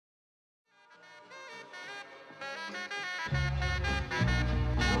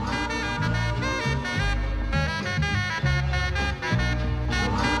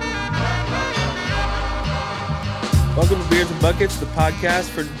Welcome to Beers and Buckets, the podcast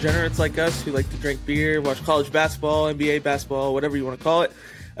for degenerates like us who like to drink beer, watch college basketball, NBA basketball, whatever you want to call it.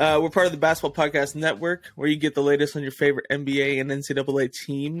 We're part of the Basketball Podcast Network, where you get the latest on your favorite NBA and NCAA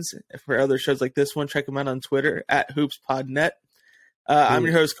teams. For other shows like this one, check them out on Twitter at HoopsPodNet. I'm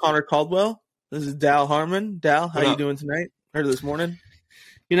your host, Connor Caldwell. This is Dal Harmon. Dal, how you doing tonight or this morning?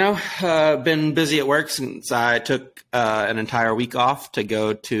 Been busy at work since I took an entire week off to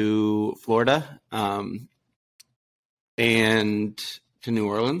go to Florida and to New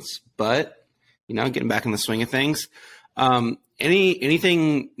Orleans, but getting back in the swing of things.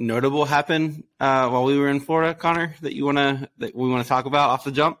 Anything notable happen while we were in Florida, Connor, that we want to talk about off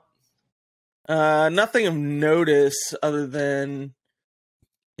the jump? Nothing of notice other than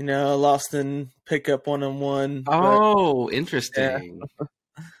lost in pickup 1-on-1. Oh, interesting.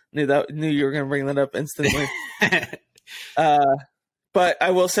 Yeah. Knew you were going to bring that up instantly. But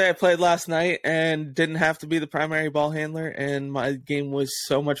I will say I played last night and didn't have to be the primary ball handler, and my game was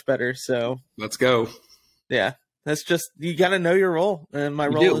so much better. So let's go. Yeah, that's just, you got to know your role, and my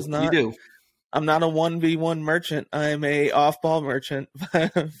role is not. You do. I'm not a 1v1 merchant. I'm a off-ball merchant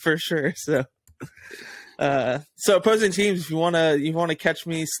for sure. So opposing teams, if you want to catch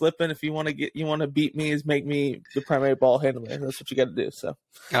me slipping, if you want to beat me, is make me the primary ball handler. That's what you got to do. So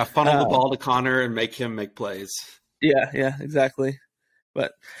funnel the ball to Connor and make him make plays. Yeah, exactly.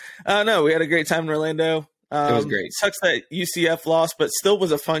 But no, we had a great time in Orlando. It was great. Sucks that UCF lost, but still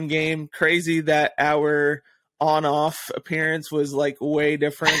was a fun game. Crazy that our on-off appearance was like way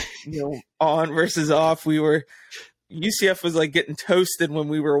different. On versus off. UCF was like getting toasted when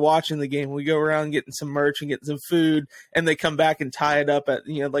we were watching the game. We go around getting some merch and getting some food, and they come back and tie it up at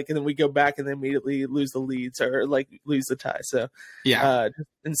and then we go back and then immediately lose the leads or like lose the tie. So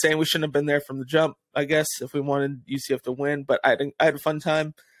insane. We shouldn't have been there from the jump, I guess, if we wanted UCF to win. But I had a fun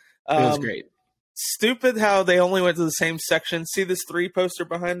time. It was great. Stupid how they only went to the same section. See this 3 poster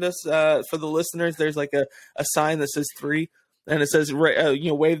behind us? For the listeners, there's like a sign that says 3. And it says,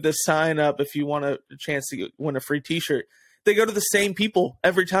 wave this sign up if you want a chance to win a free T-shirt. They go to the same people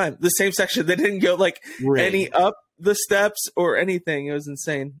every time, the same section. They didn't go any up the steps or anything. It was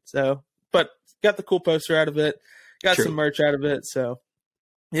insane. So, but got the cool poster out of it, got some merch out of it. So,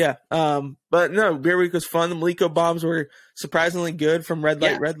 yeah. But no, Beer Week was fun. The Maliko bombs were surprisingly good from Red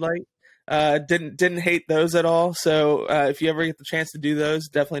Light. Didn't hate those at all. So, if you ever get the chance to do those,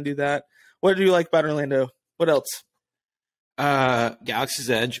 definitely do that. What did you like about Orlando? What else? Galaxy's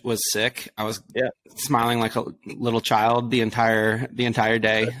Edge was sick. I was smiling like a little child the entire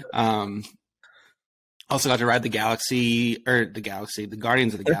day. Also got to ride the Guardians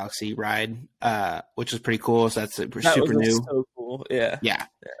of the Galaxy ride, which was pretty cool. So that's super new. So cool. Yeah.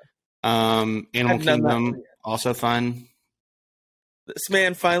 Animal Kingdom, also fun. This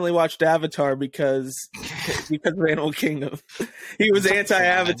man finally watched Avatar because of Animal Kingdom. He was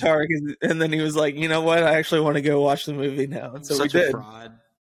anti-Avatar, and then he was like, you know what? I actually want to go watch the movie now. And so Such we did. A fraud.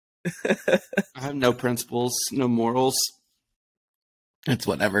 I have no principles, no morals. It's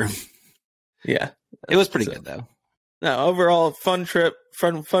whatever. Yeah. It was pretty good, though. No, overall, fun trip,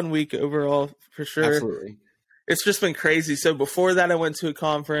 fun week overall, for sure. Absolutely. It's just been crazy. So before that, I went to a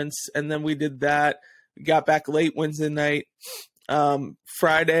conference, and then we did that. We got back late Wednesday night.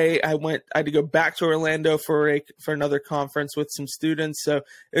 Friday, I had to go back to Orlando for another conference with some students. So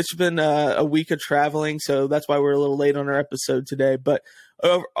it's been a week of traveling. So that's why we're a little late on our episode today. But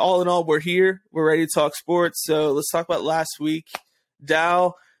all in all, we're here. We're ready to talk sports. So let's talk about last week.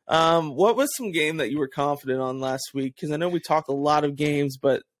 Dal, what was some game that you were confident on last week? Because I know we talk a lot of games,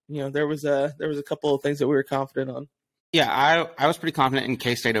 but there was a couple of things that we were confident on. Yeah, I was pretty confident in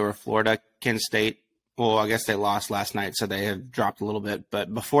K-State over Florida. Kansas State, well, I guess they lost last night, so they have dropped a little bit.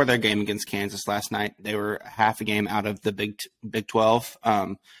 But before their game against Kansas last night, they were half a game out of the Big 12.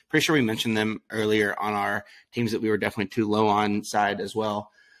 Pretty sure we mentioned them earlier on our teams that we were definitely too low on side as well.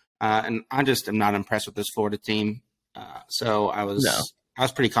 And I just am not impressed with this Florida team. So I was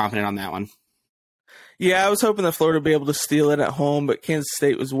pretty confident on that one. Yeah, I was hoping that Florida would be able to steal it at home, but Kansas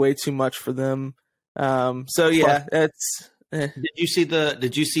State was way too much for them. It's.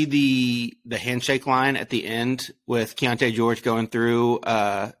 Did you see the handshake line at the end with Keontae George going through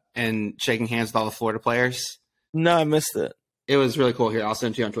and shaking hands with all the Florida players? No, I missed it. It was really cool. Here, I'll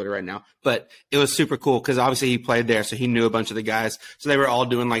send it to you on Twitter right now. But it was super cool because obviously he played there, so he knew a bunch of the guys. So they were all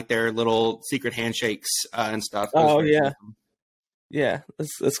doing like their little secret handshakes and stuff. Oh yeah, yeah,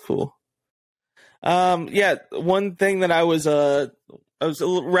 that's cool. One thing that I was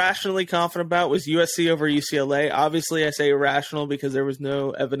rationally confident about was USC over UCLA. Obviously, I say irrational because there was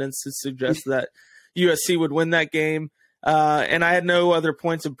no evidence to suggest that USC would win that game. And I had no other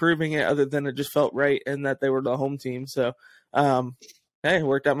points of proving it other than it just felt right and that they were the home team. So, hey, it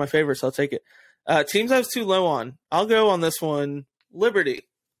worked out in my favor, so I'll take it. Teams I was too low on. I'll go on this one, Liberty.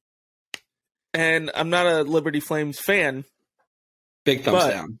 And I'm not a Liberty Flames fan. Big thumbs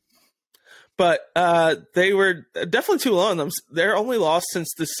down. But they were definitely too low on them. Their only loss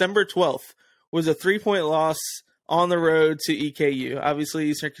since December 12th was a 3-point loss on the road to EKU. Obviously,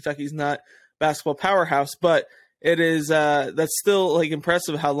 Eastern Kentucky's not basketball powerhouse, but it is that's still like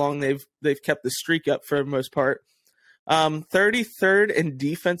impressive how long they've kept the streak up for the most part. 33rd in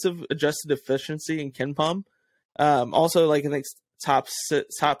defensive adjusted efficiency in KenPom. Also, like I think top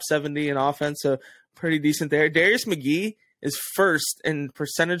 70 in offense, so pretty decent there. Darius McGee is first in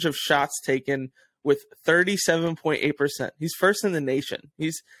percentage of shots taken with 37.8%. He's first in the nation.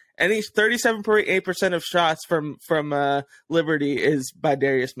 He's 37.8% of shots from Liberty is by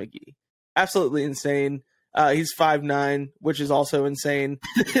Darius McGee. Absolutely insane. He's 5'9", which is also insane.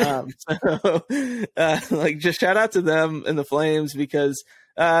 Like just shout out to them and the Flames because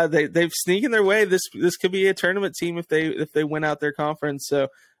they've sneaking their way. This could be a tournament team if they win out their conference. So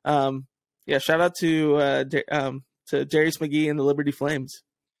yeah, shout out to Darius McGee and the Liberty Flames.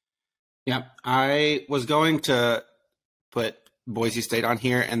 Yeah, I was going to put Boise State on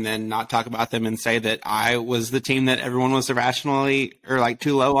here and then not talk about them and say that I was the team that everyone was irrationally or like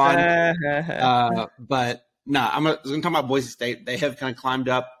too low on. But no, I'm going to talk about Boise State. They have kind of climbed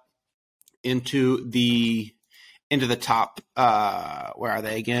up into the top. Where are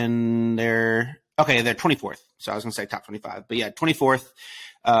they again? They're 24th. So I was going to say top 25, but yeah, 24th.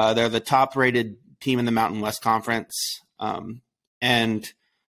 They're the top rated team in the Mountain West Conference. And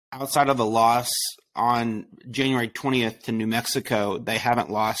outside of the loss on January 20th to New Mexico, they haven't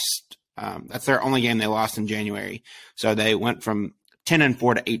lost. That's their only game they lost in January. So they went from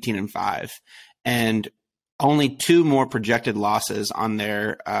 10-4 to 18-5, and only 2 more projected losses on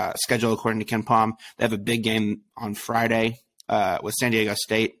their schedule according to KenPom. They have a big game on Friday with San Diego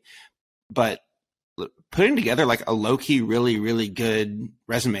State, but putting together like a low-key, really, really good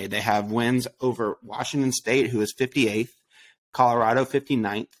resume. They have wins over Washington State, who is 58th, Colorado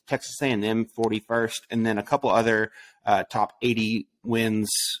 59th, Texas A&M 41st, and then a couple other top 80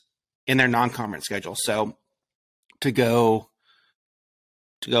 wins in their non-conference schedule. So to go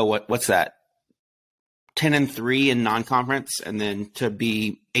what's that? 10-3 in non-conference, and then to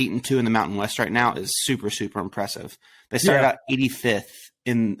be 8-2 in the Mountain West right now is super, super impressive. They started out 85th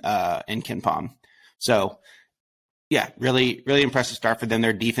in KenPom. So yeah, really, really impressive start for them.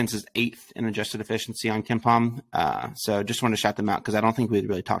 Their defense is 8th in adjusted efficiency on KenPom. So just want to shout them out because I don't think we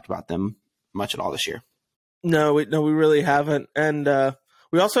really talked about them much at all this year. No, we really haven't. And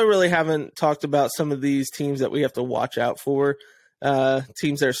we also really haven't talked about some of these teams that we have to watch out for.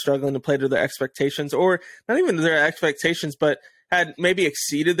 Teams that are struggling to play to their expectations, or not even their expectations, but had maybe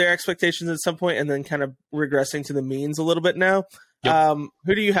exceeded their expectations at some point and then kind of regressing to the means a little bit now. Yep.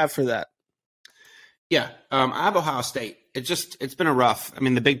 Who do you have for that? Yeah, I have Ohio State. It's been a rough. I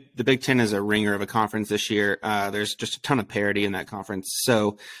mean, the Big Ten is a ringer of a conference this year. There's just a ton of parity in that conference,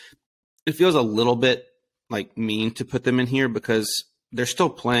 so it feels a little bit like mean to put them in here because they're still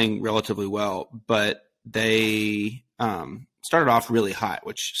playing relatively well, but they started off really hot.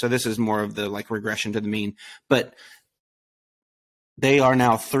 So this is more of the like regression to the mean, but they are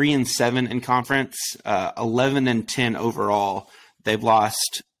now 3-7 in conference, 11-10 overall. They've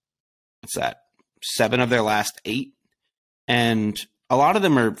lost. What's that? 7 of their last 8, and a lot of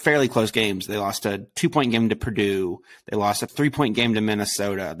them are fairly close games. They lost a 2-point game to Purdue. They lost a 3-point game to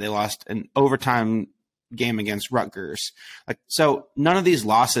Minnesota. They lost an overtime game against Rutgers. So none of these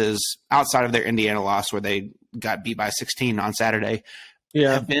losses outside of their Indiana loss where they got beat by 16 on Saturday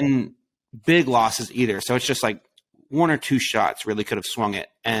have been big losses either. So it's just like 1 or 2 shots really could have swung it.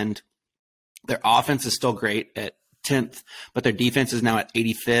 And their offense is still great at 10th, but their defense is now at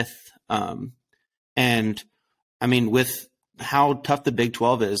 85th. And I mean, with how tough the Big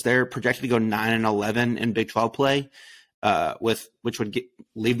 12 is, they're projected to go 9-11 in Big 12 play, which would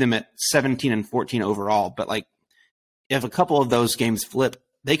leave them at 17-14 overall. But like, if a couple of those games flip,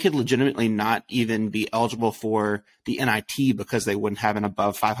 they could legitimately not even be eligible for the NIT because they wouldn't have an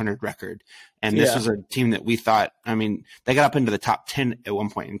above 500 record. And this was a team that we thought, I mean, they got up into the top 10 at one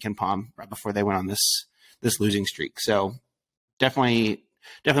point in KenPom right before they went on this losing streak. So definitely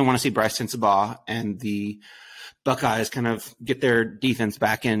want to see Bryce Sensabaugh and the Buckeyes kind of get their defense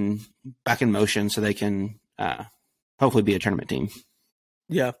back in motion so they can hopefully be a tournament team.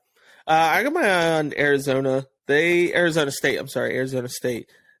 Yeah. I got my eye on Arizona State.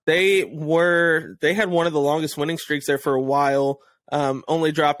 They had one of the longest winning streaks there for a while.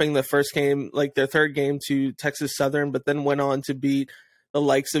 only dropping the first game, like their third game, to Texas Southern, but then went on to beat the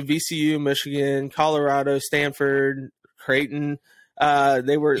likes of VCU, Michigan, Colorado, Stanford, Creighton.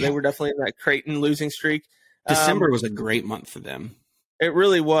 They were definitely in that Creighton losing streak. December was a great month for them. It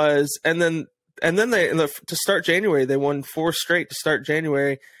really was, and then they to start January, they won 4 straight to start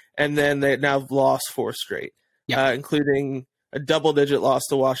January, and then they now lost 4 straight, including a double-digit loss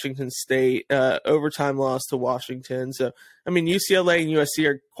to Washington State, overtime loss to Washington. So, I mean, UCLA and USC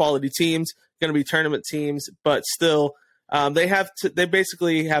are quality teams, going to be tournament teams, but still, they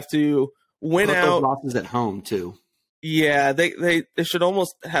basically have to win Both out. those losses at home too. Yeah, they should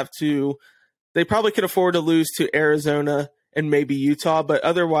almost have to. They probably could afford to lose to Arizona and maybe Utah, but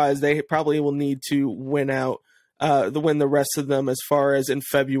otherwise they probably will need to win the rest of them as far as in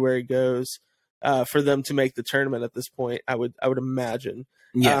February goes. For them to make the tournament at this point, I would imagine.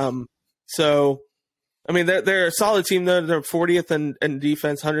 Yeah. So, I mean, they're a solid team though. They're 40th in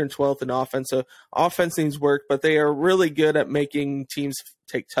defense, 112th in offense. So offense needs work, but they are really good at making teams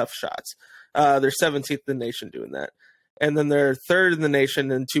take tough shots. They're 17th in the nation doing that, and then they're 3rd in the nation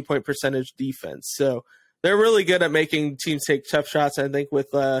in 2-point percentage defense. So they're really good at making teams take tough shots. I think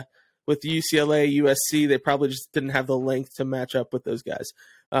with UCLA, USC, they probably just didn't have the length to match up with those guys.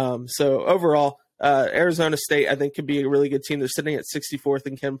 So overall, Arizona State, I think, could be a really good team. They're sitting at 64th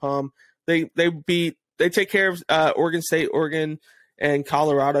in KenPom. They take care of Oregon State, Oregon, and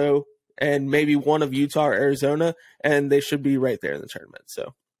Colorado, and maybe one of Utah or Arizona, and they should be right there in the tournament.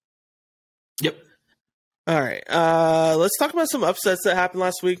 So, yep. All right, let's talk about some upsets that happened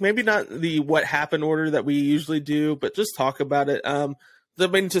last week. Maybe not the what happened order that we usually do, but just talk about it. I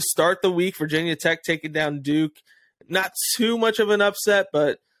mean, to start the week, Virginia Tech taking down Duke. Not too much of an upset,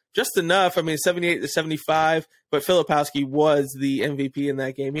 but just enough. I mean, 78-75. But Filipowski was the MVP in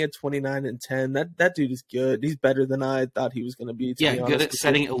that game. He had 29 and 10. That dude is good. He's better than I thought he was going to be. Good at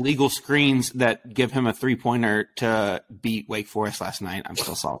setting illegal screens that give him a 3-pointer to beat Wake Forest last night. I'm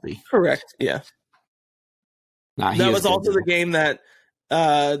still salty. Correct. Yeah. That was also the game that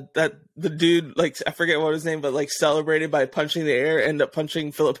the dude, like, I forget what his name, but like celebrated by punching the air, ended up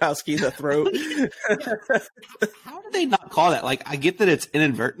punching Filipowski in the throat. How did they not call that? Like, I get that it's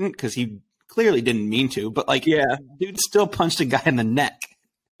inadvertent because he clearly didn't mean to, but like, dude still punched a guy in the neck.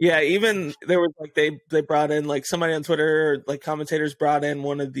 Yeah, even there was like they brought in like somebody on Twitter, or like commentators brought in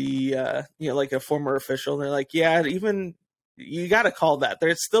one of the like a former official, and they're like, yeah, even you got to call that.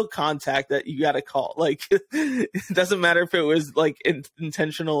 There's still contact that you got to call. Like, it doesn't matter if it was like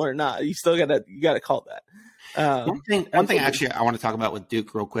intentional or not. You still got to call that. One thing actually I want to talk about with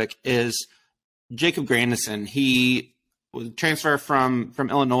Duke real quick is Jacob Grandison. He was a transfer from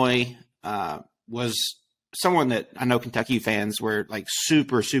Illinois, was someone that I know Kentucky fans were like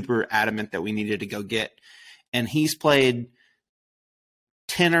super, super adamant that we needed to go get. And he's played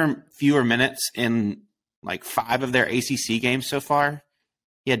 10 or fewer minutes in like 5 of their ACC games so far.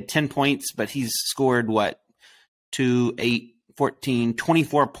 He had 10 points, but he's scored 2, 8, 14,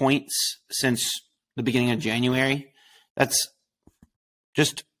 24 points since the beginning of January. That's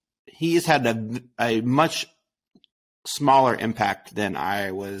just, he has had a much smaller impact than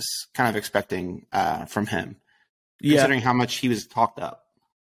I was kind of expecting from him, considering how much he was talked up.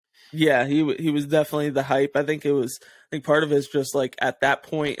 Yeah, he was definitely the hype. I think part of it is just like at that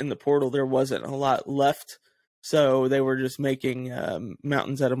point in the portal, there wasn't a lot left. So they were just making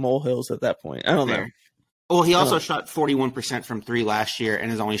mountains out of molehills at that point. I don't know. Well, he also shot 41% from 3 last year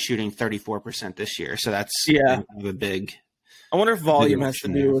and is only shooting 34% this year. So that's kind of a big. I wonder if volume has to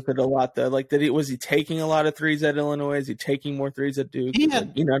do with it a lot, though. Like, was he taking a lot of threes at Illinois? Is he taking more threes at Duke? You know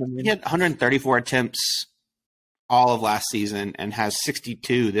what I mean? He had 134 attempts all of last season and has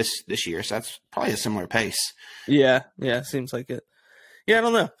 62 this year. So that's probably a similar pace. Yeah, seems like it. Yeah, I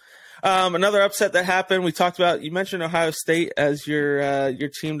don't know. Another upset that happened, we talked about, you mentioned Ohio State as your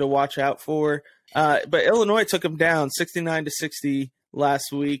team to watch out for. But Illinois took them down 69-60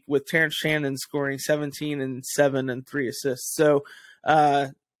 last week, with Terrence Shannon scoring 17 and 7 and 3 assists. So,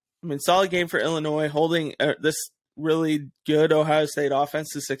 solid game for Illinois. Holding this really good Ohio State offense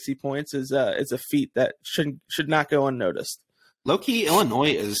to 60 points is a feat that should not go unnoticed. Low-key,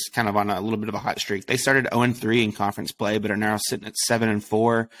 Illinois is kind of on a little bit of a hot streak. They started 0-3 in conference play, but are now sitting at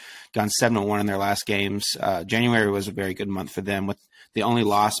 7-4, gone 7-1 in their last games. January was a very good month for them, with the only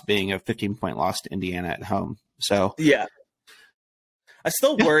loss being a 15-point loss to Indiana at home. So yeah, I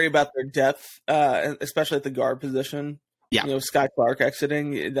still worry about their depth, especially at the guard position. Yeah, Sky Clark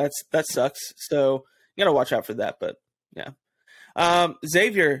exiting, that sucks. So you got to watch out for that. But yeah,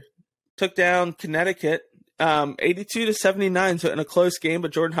 Xavier took down Connecticut 82-79, so in a close game.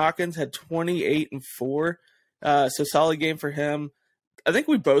 But Jordan Hawkins had 28 and 4, so solid game for him. I think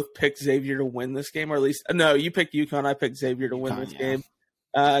we both picked Xavier to win this game, or at least no, you picked UConn. I picked Xavier to win this game.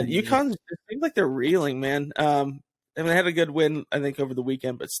 UConn seems like they're reeling, man. And they had a good win, I think, over the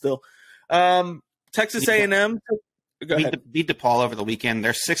weekend, but still. Texas A&M. Go ahead. Beat DePaul over the weekend.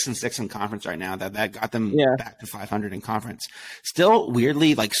 They're 6-6 in conference right now. That got them back to 500 in conference. Still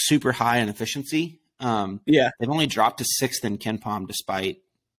weirdly like super high in efficiency. They've only dropped to 6th in KenPom despite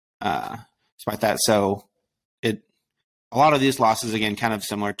that. So a lot of these losses, again, kind of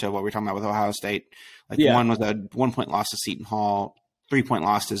similar to what we were talking about with Ohio State. One was a 1-point loss to Seton Hall, 3-point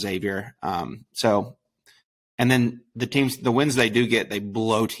loss to Xavier. And then the wins they do get, they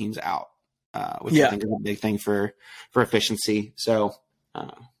blow teams out, which I think is a big thing for efficiency. So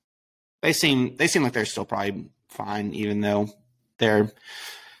they seem like they're still probably fine, even though they're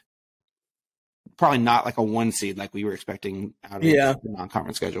probably not like a 1 seed like we were expecting out of the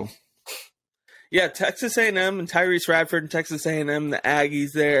non-conference schedule. Yeah, Texas A&M and Tyrese Radford and Texas A&M, the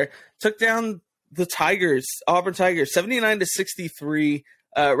Aggies there, took down the Tigers, Auburn Tigers, 79-63.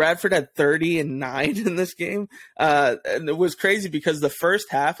 Radford had 30 and 9 in this game. And it was crazy because the first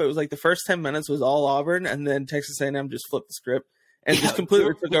half, it was like the first 10 minutes was all Auburn, and then Texas A&M just flipped the script and just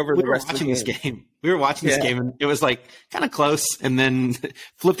completely took over the rest of the game. We were watching this game, and it was like kind of close, and then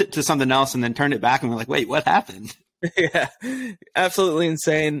flipped it to something else, and then turned it back, and we're like, wait, what happened? Yeah, absolutely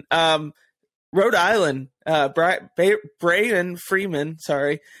insane. Rhode Island, Braden Freeman,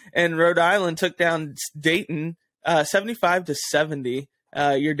 and Rhode Island took down Dayton 75-70.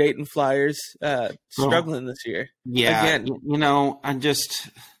 Your Dayton Flyers struggling this year. Yeah, again, I'm just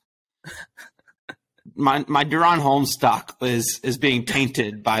my Duron Holmes stock is being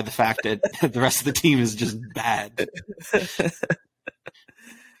tainted by the fact that the rest of the team is just bad.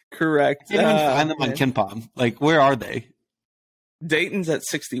 Correct. I can't even find them on KenPom. Like, where are they? Dayton's at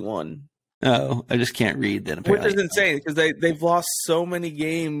 61. Oh, I just can't read that. Which is insane because they've lost so many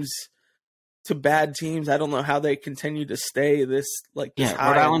games to bad teams. I don't know how they continue to stay this high.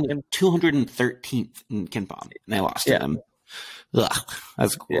 Rhode Island 213th in KenPom, and they lost to them. Ugh,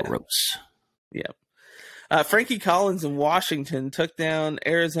 that's gross. Yeah. Frankie Collins in Washington took down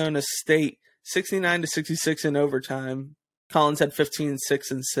Arizona State 69-66 in overtime. Collins had 15,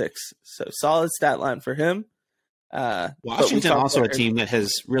 6, and 6. So solid stat line for him. Washington also a team that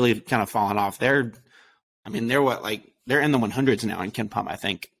has really kind of fallen off. They're in the 100s now in KenPom, I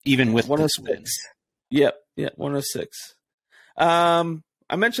think, even with 106. Yep, 106. I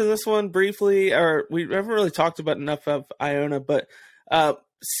mentioned this one briefly, or we haven't really talked about enough of Iona, but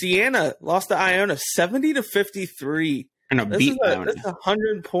Siena lost to Iona 70-53. And beat Iona. That's a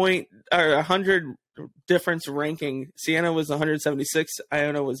 100-point or 100 difference ranking. Siena was 176,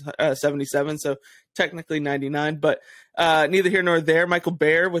 Iona was 77, so technically 99, but neither here nor there. Michael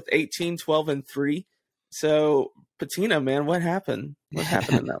Baer with 18, 12, and 3. So Patina, man, what happened? What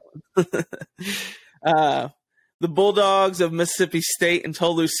happened in that one? The Bulldogs of Mississippi State and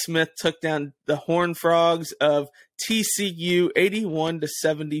Tolu Smith took down the Horned Frogs of TCU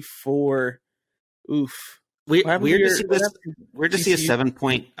 81-74. Oof. Weird to see a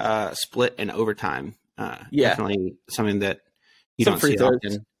 7-point split in overtime. Definitely something that you don't see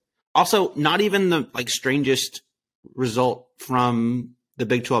often. Also, not even the strangest result from the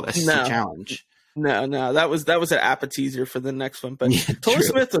Big 12 SEC Challenge. No, that was an appetizer for the next one. But Tolu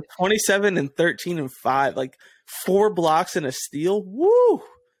Smith was 27 and 13 and 5, like 4 blocks and a steal. Woo!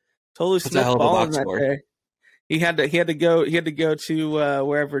 Tolu Smith balling that day. He had to go to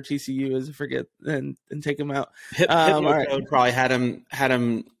wherever TCU is, I forget, and take him out. Right. Probably had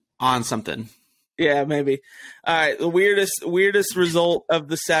him on something. Yeah, maybe. All right, the weirdest result of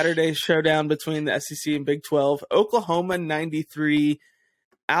the Saturday showdown between the SEC and Big 12: Oklahoma 93,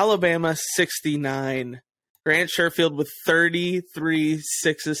 Alabama 69. Grant Sherfield with 33,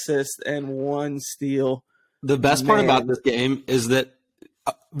 6 assists, and 1 steal. The best part about this game is that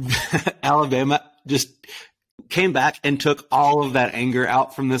Alabama just came back and took all of that anger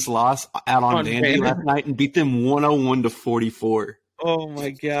out from this loss out on Vandy last night and beat them 101-44. Oh my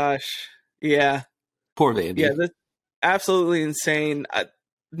gosh. Yeah. Poor Vandy. Yeah, that's absolutely insane. I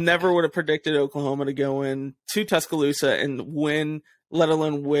never would have predicted Oklahoma to go in to Tuscaloosa and win, let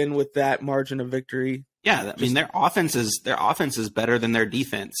alone win with that margin of victory. Yeah, I mean their offense is better than their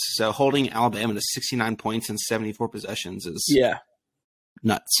defense. So holding Alabama to 69 points and 74 possessions is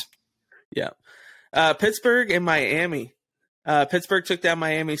nuts. Yeah. Pittsburgh and Miami. Pittsburgh took down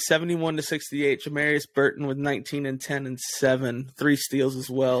Miami 71-68. Jamarius Burton with 19 and 10 and 7, 3 steals as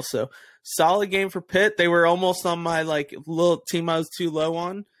well. So solid game for Pitt. They were almost on my little team I was too low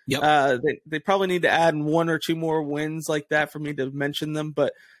on. Yep. They probably need to add 1 or 2 more wins like that for me to mention them,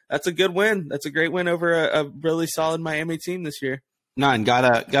 but that's a good win. That's a great win over a really solid Miami team this year. No, and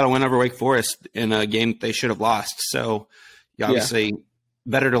got a win over Wake Forest in a game they should have lost. So obviously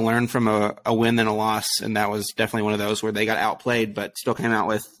better to learn from a win than a loss, and that was definitely one of those where they got outplayed but still came out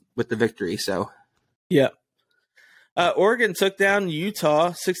with the victory. So yeah. Oregon took down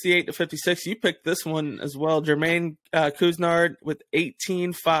Utah 68-56. You picked this one as well. Jermaine Couisnard with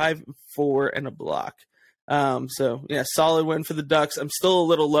 18, 5, 4, and a block. So, yeah, solid win for the Ducks. I'm still a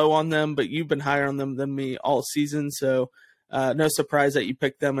little low on them, but you've been higher on them than me all season. So, no surprise that you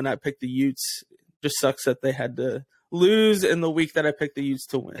picked them and I picked the Utes. Just sucks that they had to lose in the week that I picked the Utes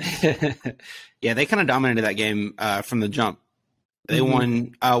to win. Yeah, they kind of dominated that game from the jump. They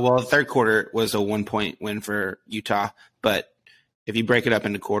won. The third quarter was a 1-point win for Utah, but if you break it up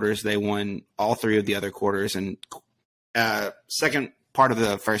into quarters, they won all three of the other quarters. And second part of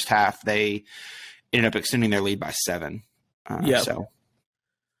the first half, they ended up extending their lead by 7. So.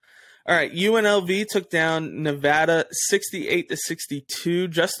 All right, UNLV took down Nevada 68-62.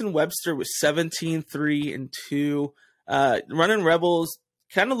 Justin Webster was 17, 3, and 2. Running Rebels,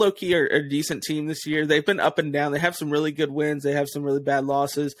 kind of low-key are a decent team this year. They've been up and down. They have some really good wins. They have some really bad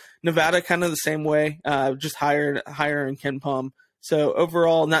losses. Nevada kind of the same way, just higher in KenPom. So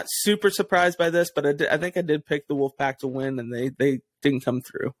overall, not super surprised by this, but I think I did pick the Wolfpack to win, and they didn't come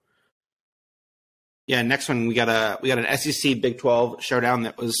through. Yeah, next one we got an SEC Big 12 showdown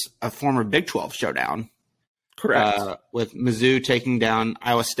that was a former Big 12 showdown. Correct. With Mizzou taking down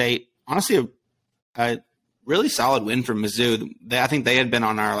Iowa State. Honestly, a really solid win for Mizzou. I think they had been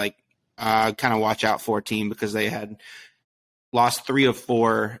on our kind of watch out for team because they had lost 3 of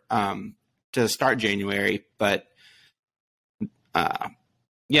 4 to start January, but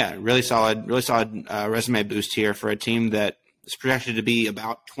really solid resume boost here for a team that is projected to be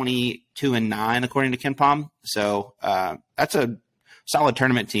about 22-9 according to KenPom. So that's a solid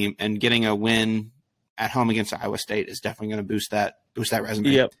tournament team, and getting a win at home against Iowa State is definitely going to boost that resume.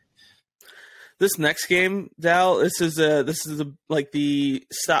 Yep. This next game, Dal, this is like the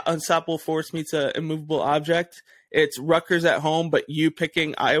unstoppable force meets a immovable object. It's Rutgers at home, but you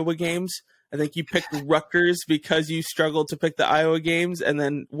picking Iowa games. I think you picked Rutgers because you struggled to pick the Iowa games, and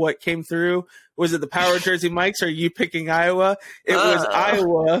then what came through? Was it the power of Jersey Mike's, or are you picking Iowa? It was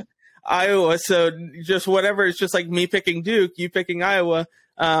Iowa. So just whatever. It's just like me picking Duke, you picking Iowa.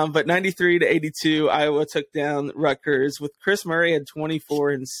 But 93-82, Iowa took down Rutgers with Chris Murray at 24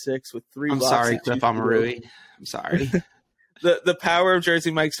 and 6 with 3 blocks. I'm sorry, Cliff Omarui. I'm sorry. The power of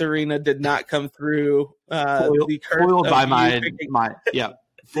Jersey Mike's Arena did not come through. Foiled by my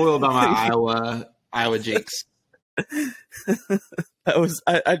Iowa jinx.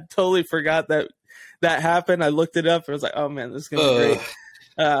 I totally forgot that happened. I looked it up and I was like, oh man, this is gonna be great.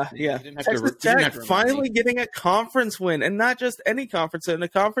 Texas Tech finally getting a conference win, and not just any conference win, a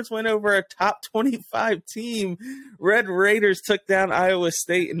conference win over a top 25 team. Red Raiders took down Iowa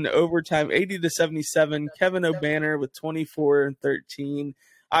State in overtime, 80-77. Kevin O'Banner with 24 and 13.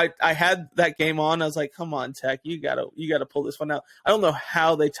 I had that game on. I was like, come on, Tech, you gotta pull this one out. I don't know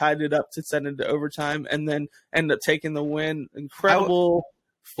how they tied it up to send it to overtime and then end up taking the win. Incredible.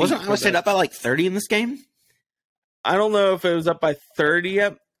 Wasn't Iowa State up by like 30 in this game? I don't know if it was up by 30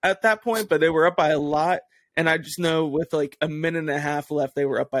 at that point, but they were up by a lot. And I just know with like a minute and a half left, they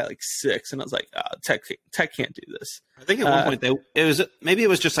were up by like 6. And I was like, Tech can't do this. I think at one point it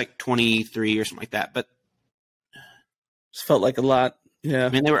was just like 23 or something like that, but just felt like a lot. Yeah. I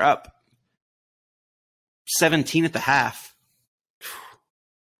mean, they were up 17 at the half.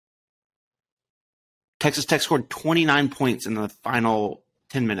 Texas Tech scored 29 points in the final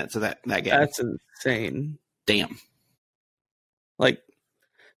 10 minutes of that game. That's insane. Damn. Like,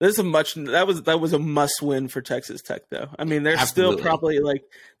 that was a must win for Texas Tech, though. I mean, they're Absolutely. still probably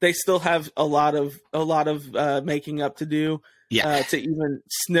they still have a lot of making up to do to even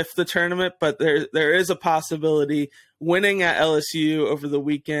sniff the tournament. But there is a possibility. Winning at LSU over the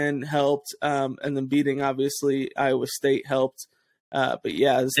weekend helped, and then beating obviously Iowa State helped. But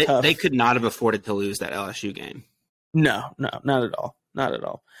yeah, it's tough. They could not have afforded to lose that LSU game. No, not at all. Not at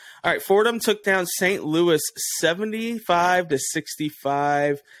all. All right, Fordham took down St. Louis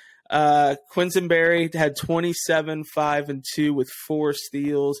 75-65. Quisenberry had 27, 5, and 2 with 4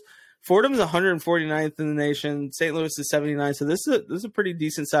 steals. Fordham's 149th in the nation. St. Louis is 79. So this is a pretty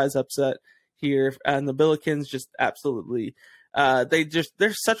decent size upset here. And the Billikens just absolutely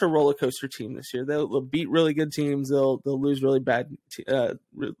they're such a roller coaster team this year. They'll beat really good teams. They'll lose really bad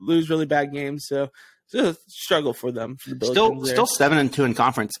games. So it's a struggle for them. For the still 7-2 in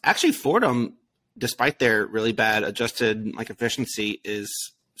conference. Actually, Fordham, despite their really bad adjusted efficiency, is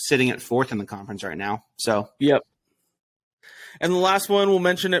sitting at 4th in the conference right now. So yep. And the last one, we'll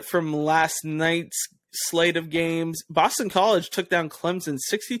mention it from last night's slate of games. Boston College took down Clemson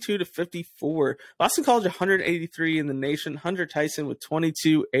 62-54. Boston College 183 in the nation. Hunter Tyson with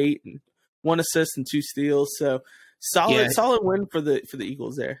 22, 8, and 1 assist and 2 steals. So solid win for the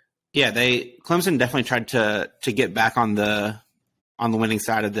Eagles there. Yeah, Clemson definitely tried to get back on the winning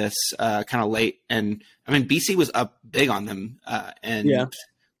side of this kind of late, and I mean BC was up big on them, and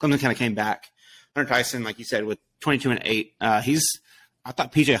Clemson kind of came back. Hunter Tyson, like you said, with 22 and 8, I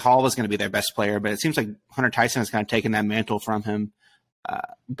thought PJ Hall was going to be their best player, but it seems like Hunter Tyson has kind of taken that mantle from him,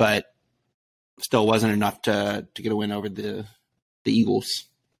 but still wasn't enough to get a win over the Eagles.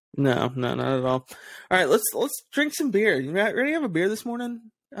 No, not at all. All right, let's drink some beer. You ready to have a beer this morning?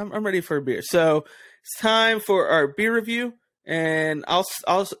 I'm ready for a beer. So it's time for our beer review, and I'll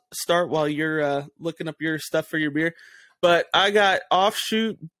start while you're looking up your stuff for your beer. But I got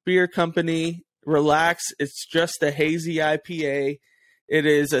Offshoot Beer Company Relax. It's just a hazy IPA. It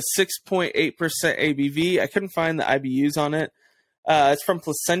is a 6.8% ABV. I couldn't find the IBUs on it. It's from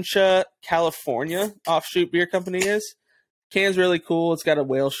Placentia, California. Offshoot Beer Company is. Can's really cool. It's got a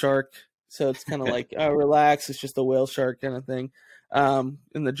whale shark, so it's kind of like relax. It's just a whale shark kind of thing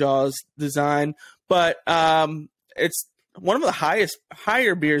in the Jaws design. But it's one of the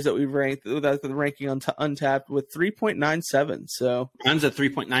higher beers that we've ranked without the ranking on Untapped with 3.97. So mine's a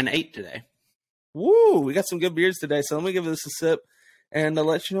 3.98 today. Woo! We got some good beers today. So let me give this a sip, and I'll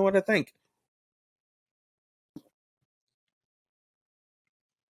let you know what I think.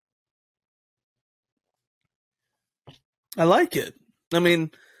 I like it. I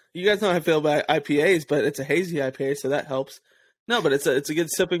mean, you guys know how I feel about IPAs, but it's a hazy IPA, so that helps. No, but it's a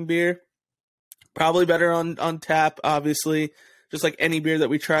good sipping beer. Probably better on tap, obviously, just like any beer that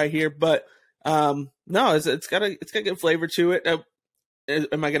we try here. But no, it's got good flavor to it.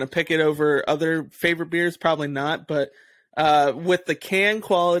 Am I going to pick it over other favorite beers? Probably not. But with the can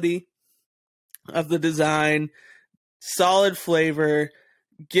quality of the design, solid flavor.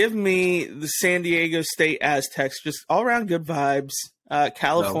 Give me the San Diego State Aztecs. Just all around good vibes.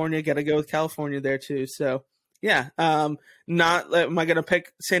 California, got to go with California there too. So yeah, am I going to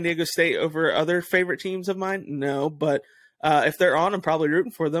pick San Diego State over other favorite teams of mine? No, but if they're on, I'm probably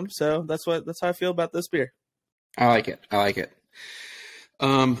rooting for them. So that's how I feel about this beer. I like it. I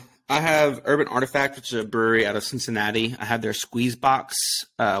have Urban Artifact, which is a brewery out of Cincinnati. I have their Squeeze Box,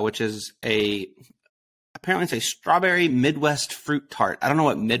 which is apparently it's a strawberry Midwest fruit tart. I don't know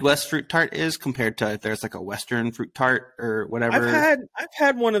what Midwest fruit tart is compared to if there's like a Western fruit tart or whatever. I've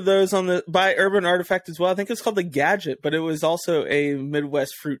had one of those by Urban Artifact as well. I think it's called the Gadget, but it was also a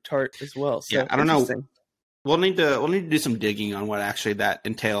Midwest fruit tart as well. So yeah, I don't know. We'll need to do some digging on what actually that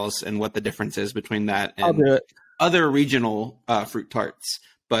entails and what the difference is between that and other regional fruit tarts.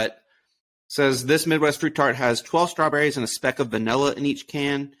 But it says this Midwest fruit tart has 12 strawberries and a speck of vanilla in each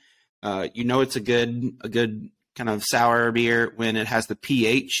can. It's a good kind of sour beer when it has the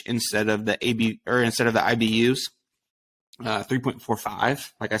pH instead of the IBUs.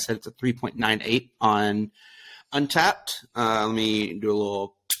 3.45. Like I said, it's a 3.98 on Untapped. Let me do a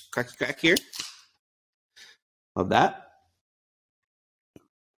little crack here. Love that.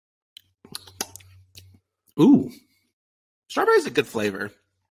 Ooh, strawberry is a good flavor,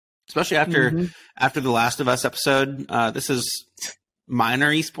 especially after the Last of Us episode. This is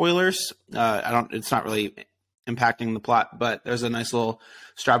minor spoilers. It's not really impacting the plot, but there's a nice little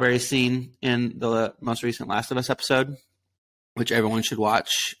strawberry scene in the most recent Last of Us episode, which everyone should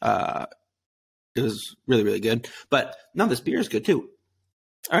watch. It was really, really good. But no, this beer is good too.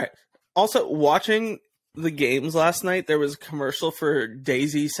 All right. Also, watching the games last night, there was a commercial for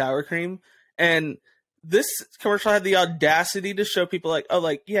Daisy sour cream, and this commercial had the audacity to show people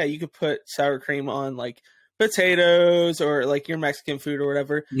you could put sour cream on like potatoes or like your Mexican food or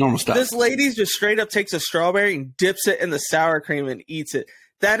whatever. Normal stuff. This lady just straight up takes a strawberry and dips it in the sour cream and eats it.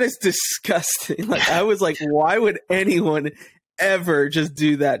 That is disgusting. Like, I was like, why would anyone ever just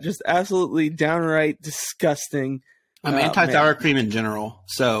do that? Just absolutely downright disgusting. I'm anti-sour cream in general,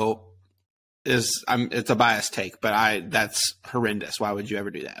 so it's a biased take, but that's horrendous. Why would you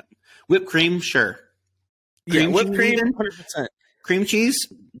ever do that? Whipped cream, sure. Whipped cream, 100%. Cream cheese,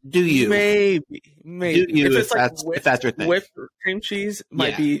 do you? Maybe. Do you, if that's your thing. Whipped cream cheese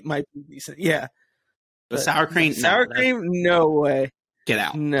might be decent. Yeah. But sour cream? No way. Get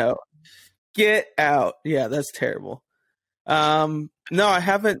out. No. Get out. Yeah, that's terrible. No, I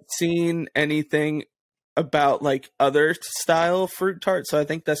haven't seen anything about like other style fruit tart, so I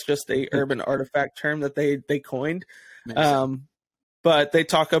think that's just a Urban Artifact term that they coined. But they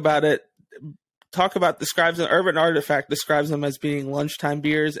describes an Urban Artifact describes them as being lunchtime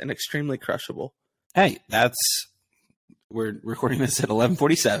beers and extremely crushable. Hey, we're recording this at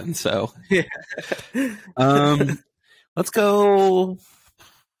 11:47. So, Yeah. let's go.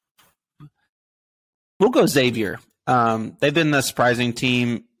 We'll go Xavier. They've been the surprising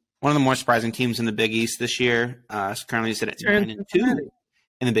team, one of the more surprising teams in the Big East this year. Currently sit at 9-2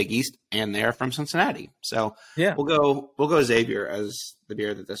 in the Big East, and they're from Cincinnati. So yeah, we'll go Xavier as the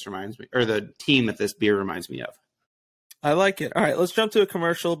beer that this reminds me, or the team that this beer reminds me of. I like it. All right, let's jump to a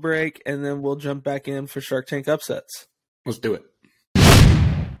commercial break, and then we'll jump back in for Shark Tank upsets. Let's do it.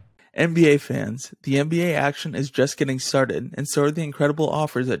 NBA fans, the NBA action is just getting started, and so are the incredible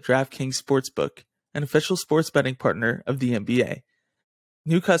offers at DraftKings Sportsbook, an official sports betting partner of the NBA.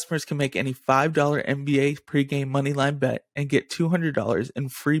 New customers can make any $5 NBA pregame moneyline bet and get $200 in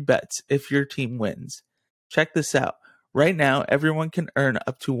free bets if your team wins. Check this out. Right now, everyone can earn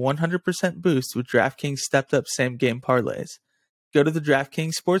up to 100% boost with DraftKings stepped-up same-game parlays. Go to the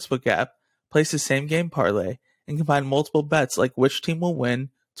DraftKings Sportsbook app, place a same-game parlay, and combine multiple bets like which team will win,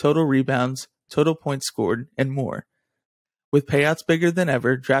 total rebounds, total points scored, and more. With payouts bigger than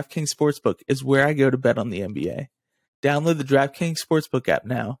ever, DraftKings Sportsbook is where I go to bet on the NBA. Download the DraftKings Sportsbook app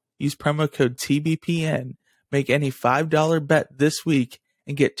now, use promo code TBPN, make any $5 bet this week,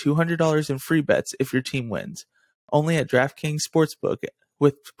 and get $200 in free bets if your team wins. Only at DraftKings Sportsbook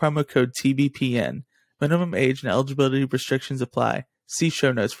with promo code TBPN. Minimum age and eligibility restrictions apply. See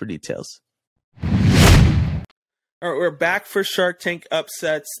show notes for details. All right, we're back for Shark Tank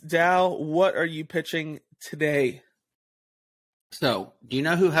upsets. Dow, what are you pitching today? So, do you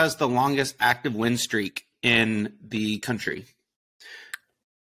know who has the longest active win streak in the country?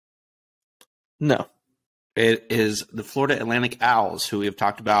 No. It is the Florida Atlantic Owls, who we have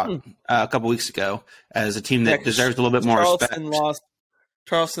talked about a couple weeks ago as a team that deserves a little bit more respect.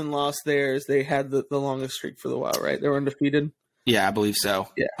 Charleston lost theirs. They had the longest streak for the while, right? They were undefeated. Yeah, I believe so.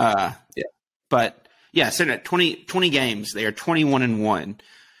 Yeah. But yeah, sitting at 20 games, they are 21-1,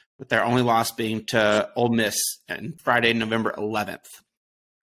 with their only loss being to Ole Miss on Friday, November 11th.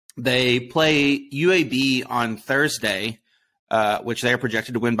 They play UAB on Thursday, which they are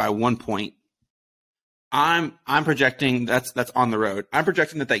projected to win by 1 point. I'm projecting that's on the road. I'm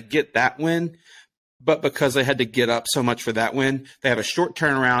projecting that they get that win, but because they had to get up so much for that win, they have a short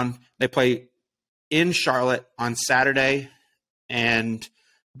turnaround. They play in Charlotte on Saturday, and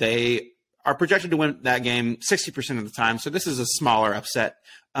they are projected to win that game 60% of the time. So this is a smaller upset,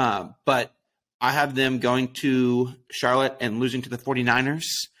 but I have them going to Charlotte and losing to the 49ers.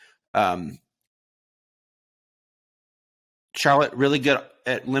 Charlotte really good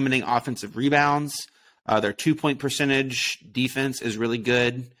at limiting offensive rebounds. Their 2-point percentage defense is really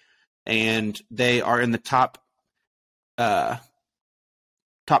good, and they are in the top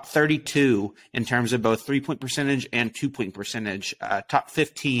 32 in terms of both 3-point percentage and 2-point percentage. Top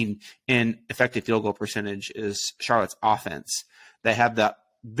 15 in effective field goal percentage is Charlotte's offense. They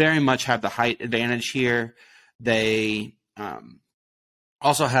very much have the height advantage here. They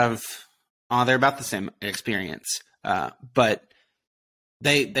also have they're about the same experience, but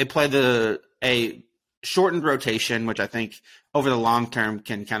they play a shortened rotation, which I think over the long term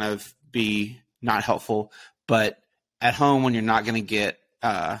can kind of be not helpful. But at home, when you're not going to get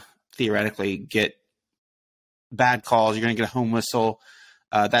theoretically get bad calls, you're going to get a home whistle.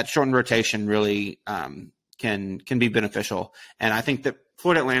 That shortened rotation really can be beneficial. And I think that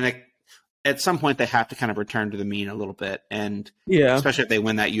Florida Atlantic, at some point, they have to kind of return to the mean a little bit, and especially if they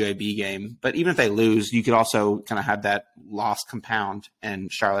win that UAB game. But even if they lose, you could also kind of have that loss compound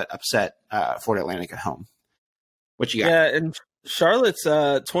and Charlotte upset Florida Atlantic at home. What you got? Yeah, and Charlotte's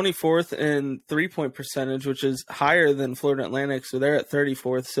 24th in 3-point percentage, which is higher than Florida Atlantic, so they're at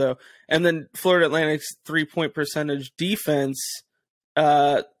 34th. So, and then Florida Atlantic's 3-point percentage defense,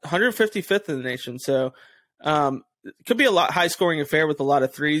 155th in the nation. So, it could be a high-scoring affair with a lot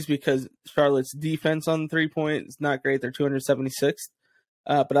of threes because Charlotte's defense on 3-point is not great. They're 276th.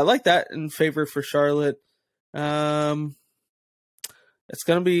 But I like that in favor for Charlotte. It's going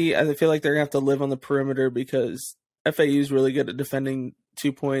to be – I feel like they're going to have to live on the perimeter because FAU is really good at defending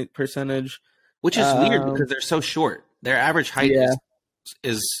 2-point percentage. Which is weird because they're so short. Their average height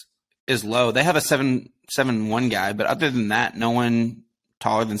is low. They have a 7'1" guy, but other than that, no one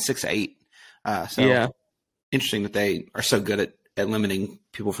taller than 6'8". Interesting that they are so good at limiting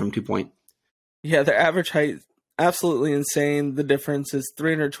people from 2-point. Yeah, their average height, absolutely insane. The difference is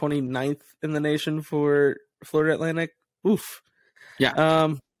 329th in the nation for Florida Atlantic. Oof.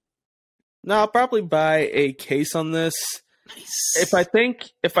 Yeah. No, I'll probably buy a case on this. Nice. If I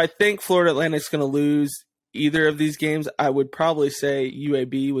think Florida Atlantic's going to lose either of these games, I would probably say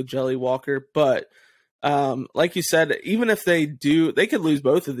UAB with Jelly Walker. But like you said, even if they do, they could lose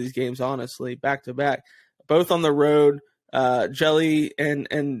both of these games, honestly, back to back. Both on the road. Jelly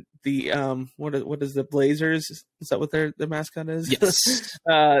and the what is the Blazers? Is that what their mascot is? Yes.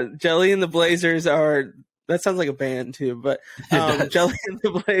 Jelly and the Blazers are. That sounds like a band too, but Jelly and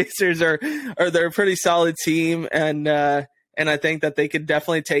the Blazers are they're a pretty solid team, and I think that they could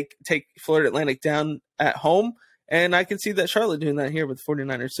definitely take Florida Atlantic down at home, and I can see that Charlotte doing that here with the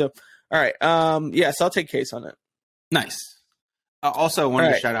 49ers. So, all right, yes, I'll take Case on it. Nice. Also, I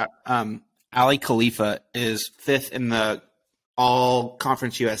wanted to shout out Ali Khalifa is 5th in the All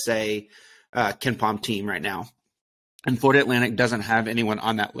Conference USA KenPom team right now, and Florida Atlantic doesn't have anyone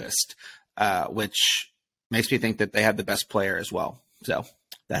on that list, which makes me think that they have the best player as well. So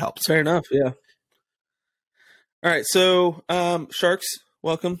that helps. Fair enough, yeah. All right, so Sharks,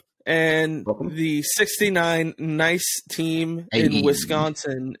 welcome. And the 69 nice team in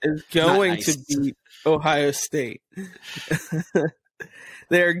Wisconsin is going to beat Ohio State.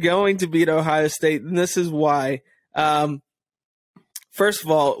 They're going to beat Ohio State, and this is why. First of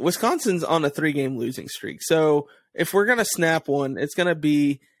all, Wisconsin's on a 3-game losing streak. So if we're going to snap one, it's going to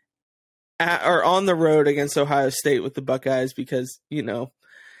be or on the road against Ohio State with the Buckeyes because,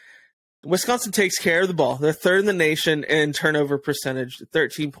 Wisconsin takes care of the ball. They're 3rd in the nation in turnover percentage,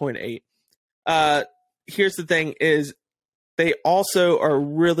 13.8. Here's the thing is they also are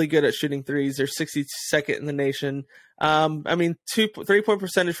really good at shooting threes. They're 62nd in the nation. 3-point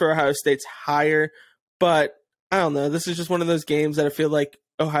percentage for Ohio State's higher, but I don't know. This is just one of those games that I feel like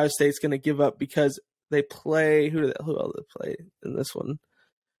Ohio State's going to give up because they play who else they play in this one?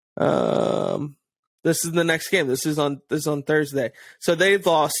 This is the next game. This is on Thursday. So they've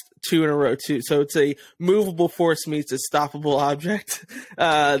lost 2 in a row too. So it's a movable force meets a stoppable object.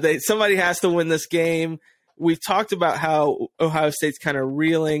 Somebody has to win this game. We've talked about how Ohio State's kind of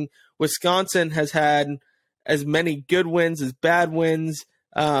reeling. Wisconsin has had as many good wins as bad wins.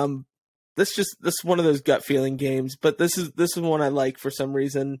 This is one of those gut feeling games, but this is one I like for some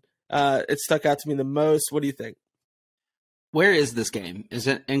reason. It stuck out to me the most. What do you think? Where is this game? Is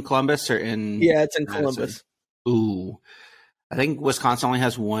it in Columbus or in? Yeah, it's in Columbus. Ooh, I think Wisconsin only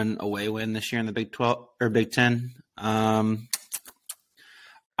has 1 away win this year in the Big 12 or Big 10.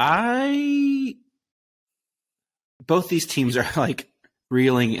 Both these teams are like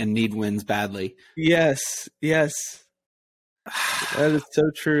reeling and need wins badly. Yes. That is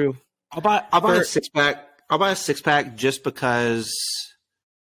so true. I'll buy a 6-pack. I'll buy a 6-pack just because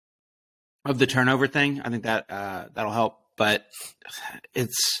of the turnover thing. I think that that'll help. But if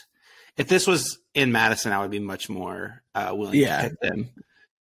this was in Madison, I would be much more willing to pick them.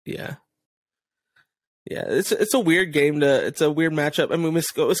 Yeah. It's a weird game it's a weird matchup. I mean,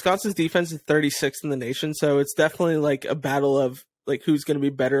 Wisconsin's defense is 36th in the nation, so it's definitely like a battle of like who's going to be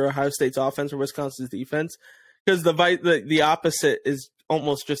better, Ohio State's offense or Wisconsin's defense. Because the opposite is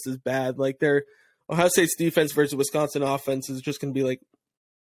almost just as bad. Like Ohio State's defense versus Wisconsin offense is just going to be like,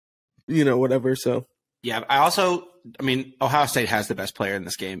 whatever. So. Yeah, Ohio State has the best player in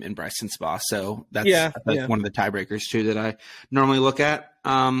this game in Bryson Spa, so that's one of the tiebreakers too that I normally look at.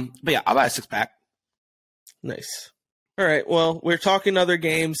 But yeah, I'll buy a 6-pack. Nice. All right, well, we're talking other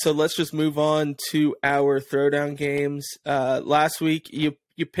games, so let's just move on to our throwdown games. Last week, you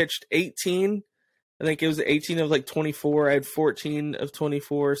pitched 18. I think it was 18 of like 24. I had 14 of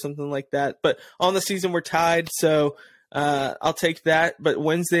 24 or something like that. But on the season, we're tied, so I'll take that. But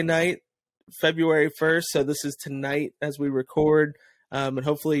Wednesday night, February 1st, so this is tonight as we record, and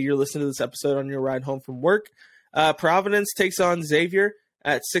hopefully you're listening to this episode on your ride home from work. Providence takes on Xavier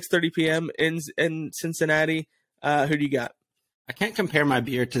at 6:30 p.m. in Cincinnati. Who do you got? I can't compare my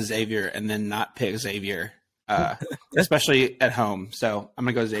beer to Xavier and then not pick Xavier, especially at home, so I'm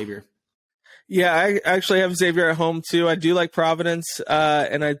going to go Xavier. Yeah, I actually have Xavier at home too. I do like Providence,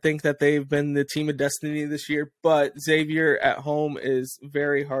 and I think that they've been the team of destiny this year. But Xavier at home is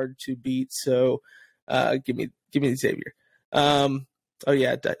very hard to beat. So, give me Xavier. Oh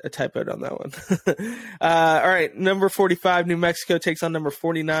yeah, I typoed on that one. All right, number 45, New Mexico takes on number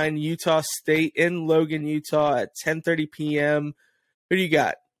 49, Utah State in Logan, Utah at 10:30 p.m. Who do you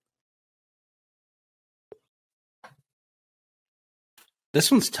got? This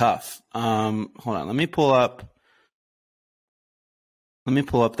one's tough. Hold on. Let me pull up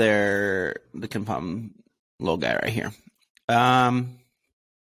the KenPom little guy right here. Yeesh.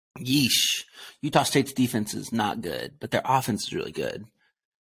 Utah State's defense is not good, but their offense is really good.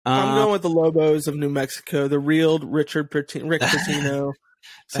 I'm going with the Lobos of New Mexico, the real Rick Pitino.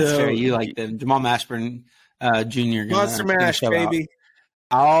 That's fair. You like them. Jamal Mashburn Jr. Monster Mash, baby.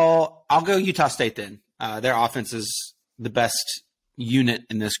 I'll go Utah State then. Their offense is the best unit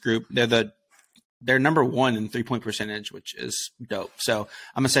in this group. They're number 1 in 3-point percentage, which is dope. So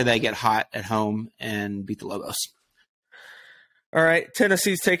I'm gonna say they get hot at home and beat the Lobos. All right,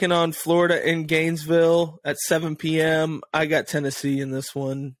 Tennessee's taking on Florida in Gainesville at 7 p.m. I got Tennessee in this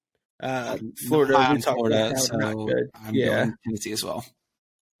one. Florida, we talked about how not good. I'm going Tennessee as well.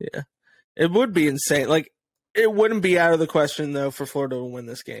 Yeah, it would be insane. Like, it wouldn't be out of the question though for Florida to win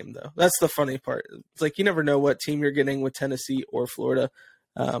this game. Though that's the funny part. It's like you never know what team you're getting with Tennessee or Florida.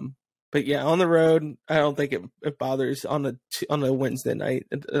 But yeah, on the road, I don't think it bothers on a Wednesday night.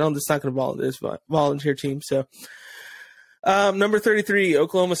 It's not going to bother this volunteer team. So. Number 33,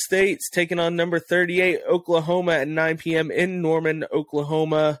 Oklahoma State's taking on number 38, Oklahoma at 9 p.m. in Norman,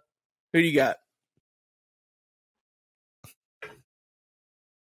 Oklahoma. Who do you got?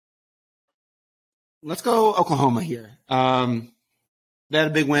 Let's go Oklahoma here. They had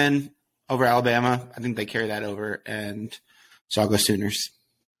a big win over Alabama. I think they carry that over, and so I'll go Sooners.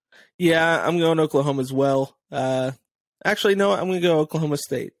 Yeah, I'm going Oklahoma as well. Actually, no, I'm going to go Oklahoma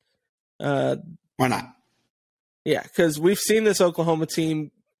State. Why not? Yeah, because we've seen this Oklahoma team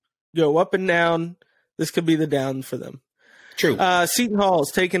go up and down. This could be the down for them. True. Seton Hall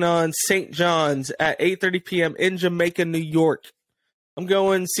is taking on St. John's at 8:30 p.m. in Jamaica, New York. I'm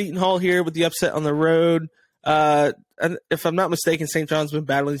going Seton Hall here with the upset on the road. And if I'm not mistaken, St. John's been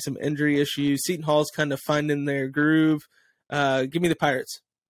battling some injury issues. Seton Hall's kind of finding their groove. Give me the Pirates.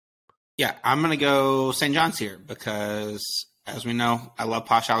 Yeah, I'm going to go St. John's here because, as we know, I love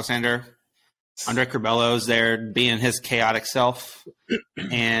Posh Alexander. Andre Curbello's there being his chaotic self,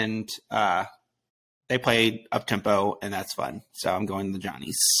 and they play up-tempo, and that's fun. So I'm going the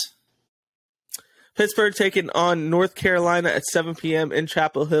Johnnies. Pittsburgh taking on North Carolina at 7 p.m. in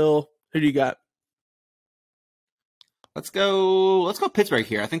Chapel Hill. Who do you got? Let's go Pittsburgh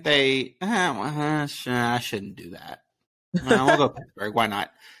here. I think they I shouldn't do that. We'll go Pittsburgh. Why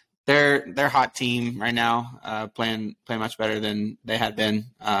not? They're hot team right now, playing much better than they had been.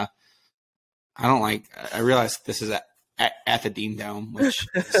 I realize this is at the Dean Dome, which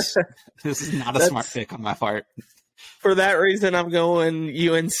this is not a smart pick on my part. For that reason, I'm going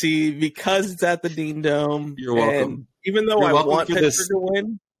UNC because it's at the Dean Dome. You're welcome. And even though I want Pittsburgh to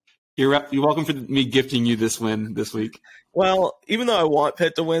win, you're welcome for me gifting you this win this week. Well, even though I want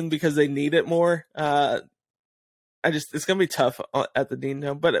Pitt to win because they need it more, it's going to be tough at the Dean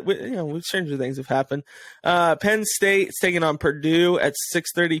Dome. But stranger things have happened. Penn State's taking on Purdue at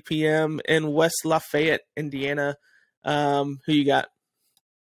 6:30 p.m. in West Lafayette, Indiana. Who you got?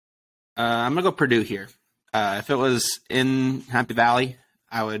 I'm gonna go Purdue here. If it was in Happy Valley,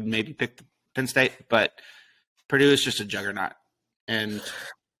 I would maybe pick Penn State, but Purdue is just a juggernaut. And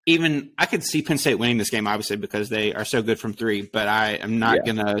even I could see Penn State winning this game, obviously, because they are so good from three, but I am not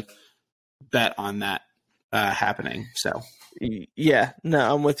going to bet on that happening. So, yeah,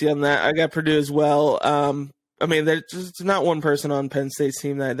 no, I'm with you on that. I got Purdue as well. I mean, there's just not one person on Penn State's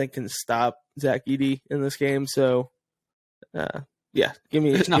team that I think can stop Zach Edey in this game. So, yeah,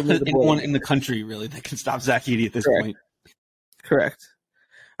 there's not anyone in the country really that can stop Zach Edey at this point. Correct.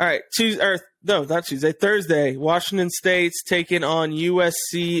 All right, not Tuesday, Thursday. Washington State's taking on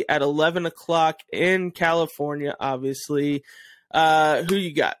USC at 11 o'clock in California. Obviously, who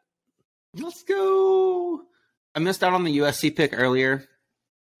you got? Let's go. I missed out on the USC pick earlier.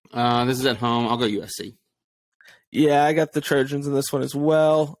 This is at home. I'll go USC. Yeah, I got the Trojans in this one as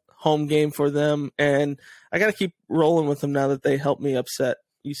well. Home game for them, and I got to keep rolling with them now that they helped me upset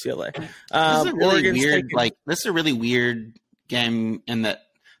UCLA. This is a really weird game in that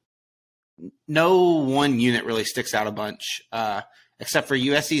no one unit really sticks out a bunch, except for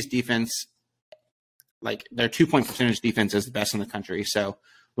USC's defense. Like, their 2-point percentage defense is the best in the country, so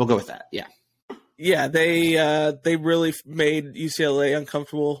we'll go with that. Yeah. Yeah, they really made UCLA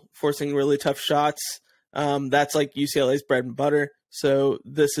uncomfortable, forcing really tough shots. That's like UCLA's bread and butter. So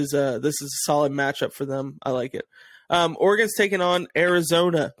this is a solid matchup for them. I like it. Oregon's taking on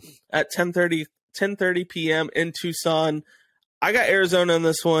Arizona at 10:30 p.m. in Tucson. I got Arizona in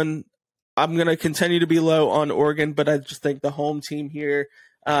this one. I'm going to continue to be low on Oregon, but I just think the home team here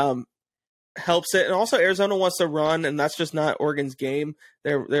helps it. And also Arizona wants to run, and that's just not Oregon's game.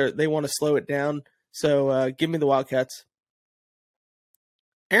 They want to slow it down. So give me the Wildcats.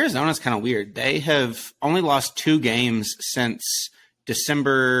 Arizona's kind of weird. They have only lost 2 games since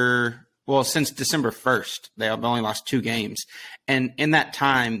December 1st. They have only lost 2 games. And in that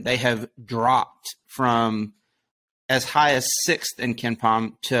time, they have dropped from as high as 6th in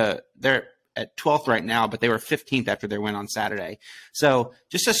KenPom to they're at 12th right now, but they were 15th after their win on Saturday. So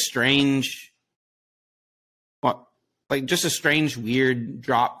just a strange, weird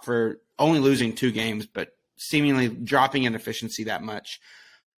drop for only losing 2 games, but seemingly dropping in efficiency that much.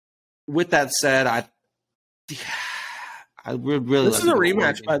 With that said, I would really. This is a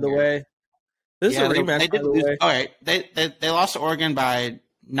rematch, by the way. This is a rematch, they by did the lose. way. All right, they lost to Oregon by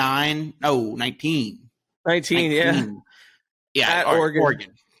 19. 19, yeah. Yeah, At all right,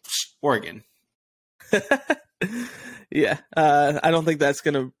 Oregon. Oregon. Yeah, I don't think that's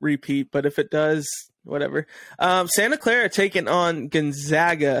going to repeat, but if it does, whatever. Santa Clara taking on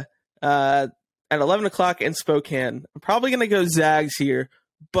Gonzaga at 11 o'clock in Spokane. I'm probably going to go Zags here,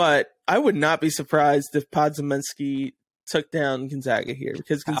 but I would not be surprised if Podziemski took down Gonzaga here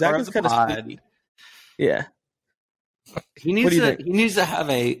because Gonzaga's kind of sneaky. Yeah. He needs to have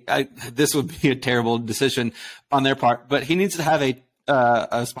this would be a terrible decision on their part, but he needs to have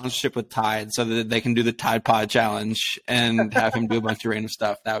a sponsorship with Tide so that they can do the Tide Pod Challenge and have him do a bunch of random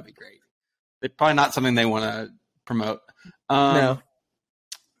stuff. That would be great. It's probably not something they want to promote. No.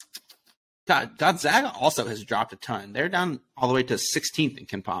 Gonzaga also has dropped a ton. They're down all the way to 16th in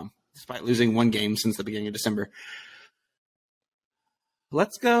KenPom, despite losing one game since the beginning of December.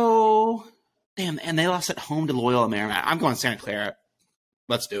 Let's go. Damn, and they lost at home to Loyola Marymount. I'm going Santa Clara.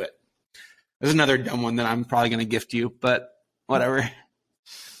 Let's do it. There's another dumb one that I'm probably going to gift you, but whatever.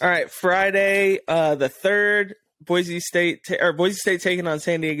 All right, Friday the 3rd, Boise State taking on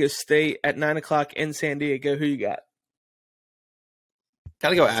San Diego State at 9 o'clock in San Diego. Who you got?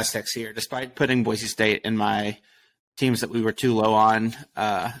 Got to go Aztecs here, despite putting Boise State in my teams that we were too low on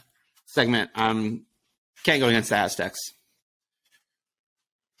segment. Can't go against the Aztecs.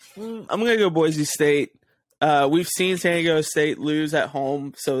 I'm going to go Boise State. We've seen San Diego State lose at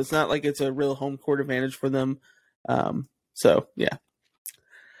home, so it's not like it's a real home court advantage for them. So, yeah.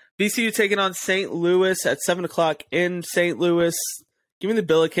 BCU taking on St. Louis at 7 o'clock in St. Louis. Give me the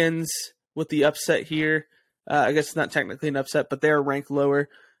Billikens with the upset here. I guess it's not technically an upset, but they're ranked lower.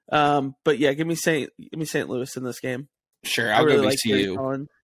 But, yeah, give me St. Louis in this game. Sure, I'll really go BCU.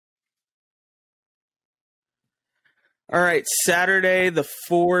 All right, Saturday the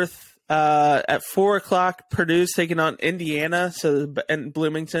 4th at 4 o'clock, Purdue's taking on Indiana, in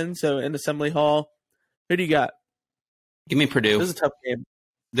Bloomington, so in Assembly Hall. Who do you got? Give me Purdue. This is a tough game.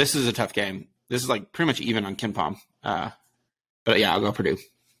 This is a tough game. This is like pretty much even on KenPom. But yeah, I'll go Purdue.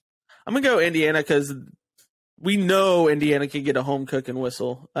 I'm going to go Indiana because we know Indiana can get a home cook and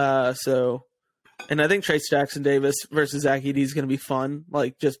whistle. And I think Trace Jackson Davis versus Zach Edey is going to be fun.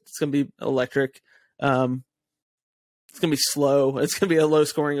 It's going to be electric. It's going to be slow. It's going to be a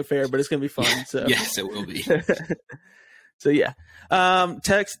low-scoring affair, but it's going to be fun. So yes, it will be. So, yeah.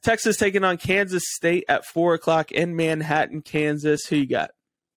 Texas taking on Kansas State at 4 o'clock in Manhattan, Kansas. Who you got?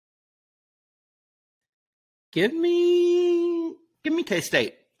 Give me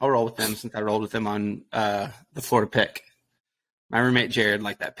K-State. I'll roll with them since I rolled with them on the Florida pick. My roommate Jared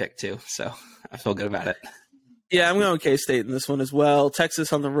liked that pick too, so I feel good about it. Yeah, I'm going K-State in this one as well.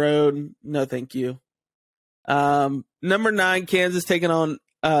 Texas on the road. No, thank you. Number 9, Kansas taking on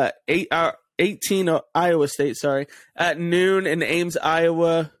 18 Iowa State, at noon in Ames,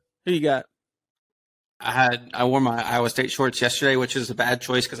 Iowa. Who you got? I wore my Iowa State shorts yesterday, which is a bad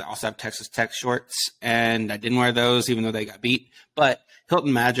choice because I also have Texas Tech shorts, and I didn't wear those even though they got beat. But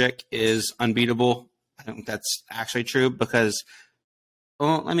Hilton Magic is unbeatable. I don't think that's actually true because,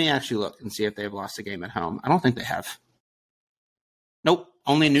 well, let me actually look and see if they've lost a game at home. I don't think they have. Nope.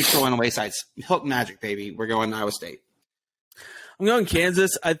 Only neutral and away sites. Hilton Magic, baby. We're going Iowa State. I'm going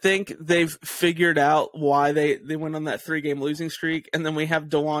Kansas. I think they've figured out why they went on that 3-game losing streak, and then we have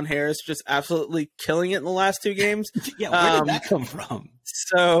DeJuan Harris just absolutely killing it in the last 2 games. Yeah, where did that come from?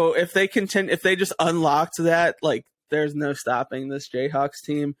 So if they just unlocked that, there's no stopping this Jayhawks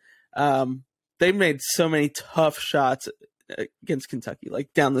team. They made so many tough shots against Kentucky,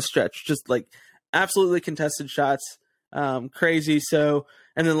 down the stretch, just absolutely contested shots. Crazy. So,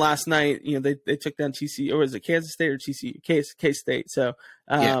 and then last night, they took down TCU, or was it Kansas State or TCU? K-State. So,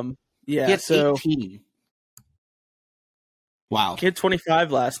 yeah. So 18. Wow. He had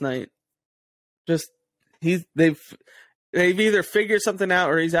 25 last night. Just they've either figured something out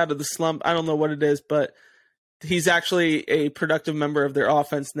or he's out of the slump. I don't know what it is, but he's actually a productive member of their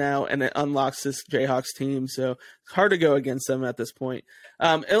offense now, and it unlocks this Jayhawks team. So it's hard to go against them at this point.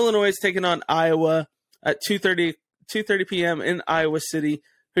 Illinois is taking on Iowa at 2:30 p.m. in Iowa City.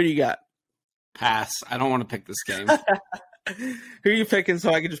 Who do you got? Pass. I don't want to pick this game. Who are you picking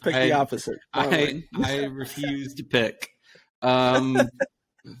so I can just pick the opposite? I refuse to pick. Iowa,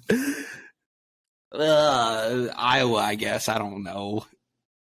 I guess. I don't know.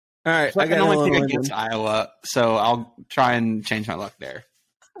 All right. I can only pick against Iowa, so I'll try and change my luck there.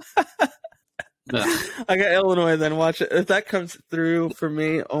 I got Illinois. Then watch it. If that comes through for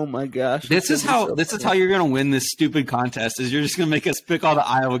me, oh my gosh! This is how you're going to win this stupid contest. Is you're just going to make us pick all the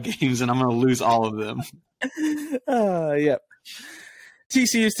Iowa games, and I'm going to lose all of them. Yep.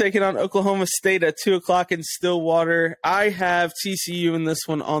 TCU's taking on Oklahoma State at 2 o'clock in Stillwater. I have TCU in this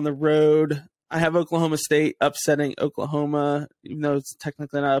one on the road. I have Oklahoma State upsetting Oklahoma, even though it's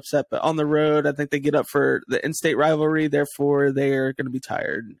technically not upset, but on the road, I think they get up for the in-state rivalry. Therefore, they are going to be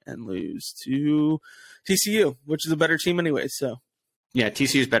tired and lose to TCU, which is a better team anyway. So, yeah,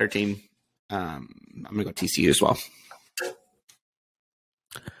 TCU's better team. I'm going to go TCU as well.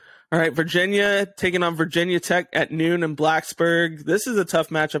 All right, Virginia taking on Virginia Tech at noon in Blacksburg. This is a tough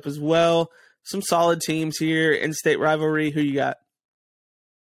matchup as well. Some solid teams here. In-state rivalry. Who you got?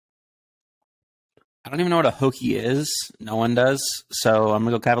 I don't even know what a Hokie is. No one does. So I'm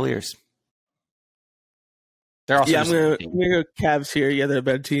going to go Cavaliers. They're also I'm going to go Cavs here. Yeah, they're a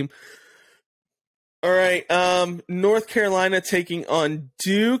better team. All right. North Carolina taking on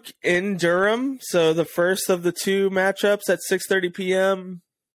Duke in Durham. So the first of the two matchups at 6:30 p.m.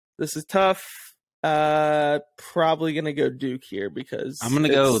 This is tough. Probably going to go Duke here because I'm going to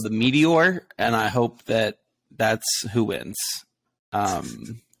go the Meteor, and I hope that that's who wins.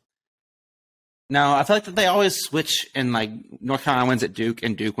 No, I feel like that they always switch, and like North Carolina wins at Duke,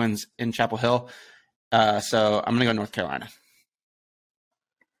 and Duke wins in Chapel Hill. So I'm going to go North Carolina.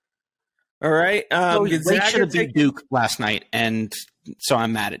 All right. They should have beat Duke last night, and so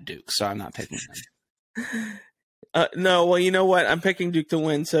I'm mad at Duke, so I'm not picking them. No, well, you know what? I'm picking Duke to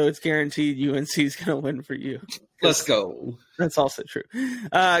win, so it's guaranteed UNC is going to win for you. Let's go. That's also true.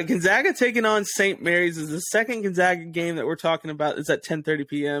 Gonzaga taking on St. Mary's is the second Gonzaga game that we're talking about. It's at 10:30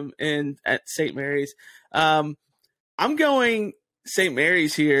 p.m. at St. Mary's. I'm going St.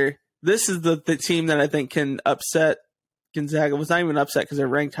 Mary's here. This is the team that I think can upset Gonzaga. Well, it's not even upset because they're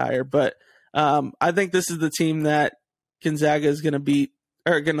ranked higher, but I think this is the team that Gonzaga is going to beat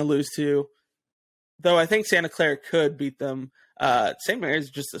or going to lose to. Though I think Santa Clara could beat them. St. Mary's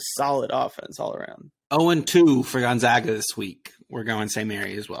is just a solid offense all around. 0-2 for Gonzaga this week. We're going St.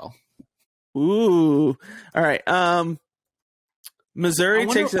 Mary as well. Ooh. All right. Missouri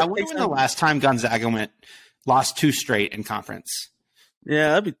takes it. I wonder when the last time Gonzaga lost 2 straight in conference. Yeah,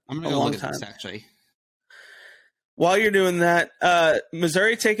 that'd be I'm going to go look at this, actually. While you're doing that,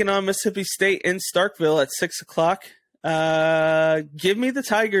 Missouri taking on Mississippi State in Starkville at 6 o'clock. Give me the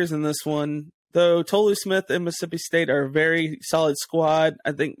Tigers in this one. Though Tolu Smith and Mississippi State are a very solid squad,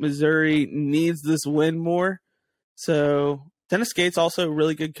 I think Missouri needs this win more. So Dennis Gates also a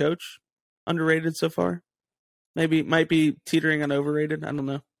really good coach, underrated so far. Maybe might be teetering on overrated. I don't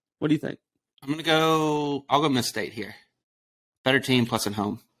know. What do you think? I'll go Miss State here. Better team plus at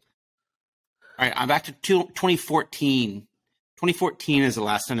home. All right, I'm back to 2014. 2014 is the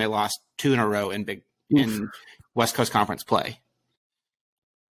last time they lost 2 in a row in West Coast Conference play.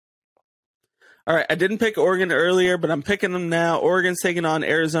 All right, I didn't pick Oregon earlier, but I'm picking them now. Oregon's taking on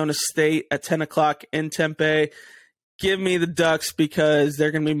Arizona State at 10 o'clock in Tempe. Give me the Ducks because they're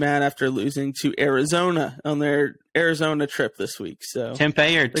going to be mad after losing to Arizona on their Arizona trip this week. So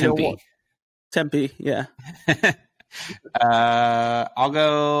Tempe or Tempe? Tempe, yeah. I'll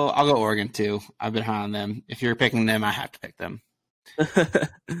go Oregon too. I've been high on them. If you're picking them, I have to pick them.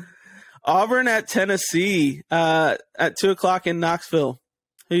 Auburn at Tennessee at 2 o'clock in Knoxville.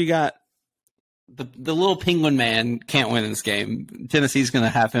 Who you got? The little penguin man can't win this game. Tennessee's going to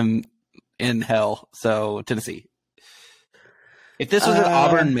have him in hell. So Tennessee. If this was at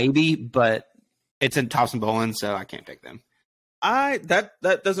Auburn, maybe, but it's in Thompson-Boling, so I can't pick them.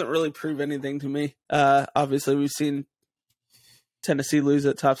 That doesn't really prove anything to me. Obviously, we've seen Tennessee lose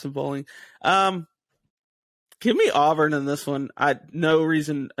at Thompson-Boling. Give me Auburn in this one. No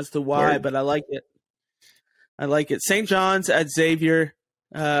reason as to why, but I like it. St. John's at Xavier.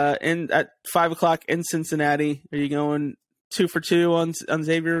 At 5 o'clock in Cincinnati. Are you going 2 for 2 on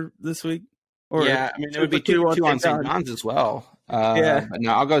Xavier this week? Or yeah, I mean, it would be 2 on St. John's as well. Yeah. But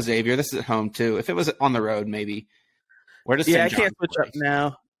no, I'll go Xavier. This is at home, too. If it was on the road, maybe. Where does St. I can't switch up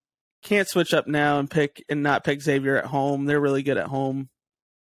now. Can't switch up now and not pick Xavier at home. They're really good at home.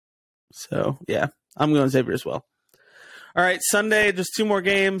 So, yeah, I'm going Xavier as well. All right, Sunday, just 2 more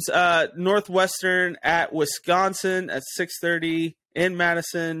games. Northwestern at Wisconsin at 6:30 in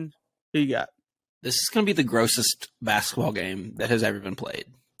Madison. Who you got? This is going to be the grossest basketball game that has ever been played.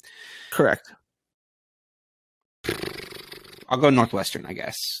 Correct. I'll go Northwestern, I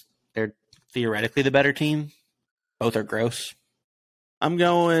guess. They're theoretically the better team. Both are gross. I'm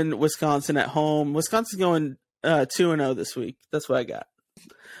going Wisconsin at home. Wisconsin's going 2-0 this week. That's what I got.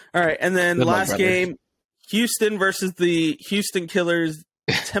 All right, and then last game, Houston versus the Houston Killers,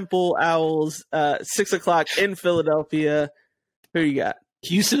 Temple Owls, 6 o'clock in Philadelphia. Who you got?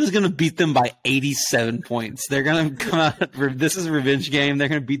 Houston is going to beat them by 87 points. They're going to come out. This is a revenge game. They're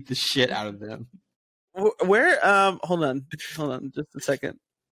going to beat the shit out of them. Where? Hold on, just a second.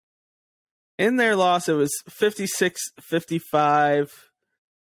 In their loss, it was 56-55.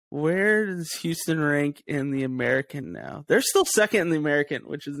 Where does Houston rank in the American now? They're still second in the American,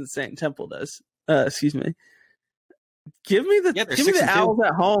 which is insane. Temple does. Excuse me. Give me the Owls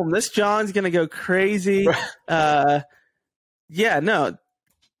at home. This John's gonna go crazy. Yeah, no.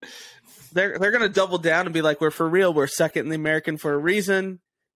 They're gonna double down and be like, we're for real. We're second in the American for a reason.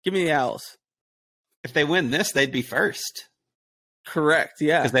 Give me the Owls. If they win this, they'd be first. Correct.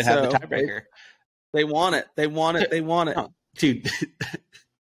 Yeah, because they'd have the tiebreaker. They want it. They want it. They want it. Oh, dude,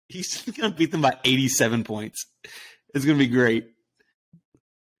 he's gonna beat them by 87 points. It's gonna be great.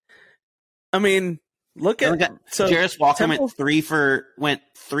 I mean, look at Jarace Walker went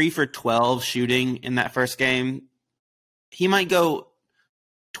 3 for 12 shooting in that first game. He might go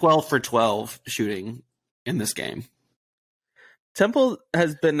 12 for 12 shooting in this game. Temple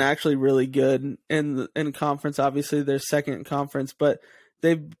has been actually really good in conference. Obviously, they're second in conference, but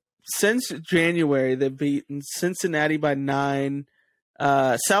since January they've beaten Cincinnati by 9,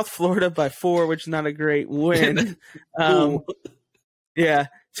 South Florida by 4, which is not a great win. Yeah,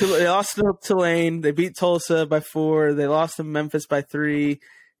 they lost to Tulane. They beat Tulsa by 4. They lost to Memphis by 3.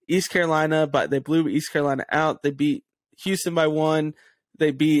 East Carolina, they blew East Carolina out. They beat Houston by 1.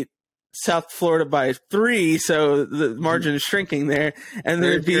 They beat South Florida by 3, so the margin is shrinking there. And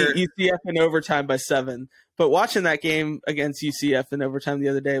they beat UCF in overtime by 7. But watching that game against UCF in overtime the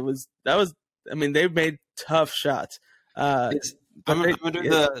other day they made tough shots. I'm gonna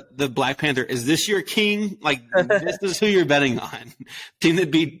do the Black Panther. Is this your king? Like, this is who you're betting on. Team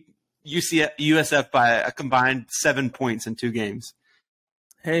that beat USF by a combined 7 points in 2 games.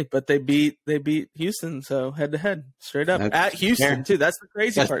 Hey, but they beat Houston, so head to head, straight up at Houston too. That's the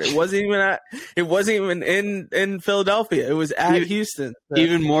crazy part. It wasn't even in Philadelphia. It was at Houston. So.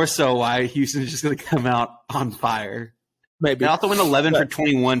 Even more so, why Houston's just going to come out on fire. Maybe they also went 11 for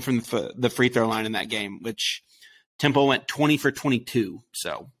 21 from the free throw line in that game, which Temple went 20 for 22.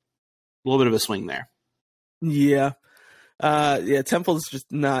 So a little bit of a swing there. Yeah, Temple's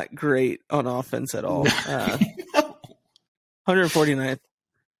just not great on offense at all. 149th.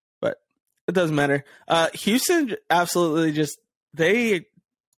 It doesn't matter. Houston absolutely just their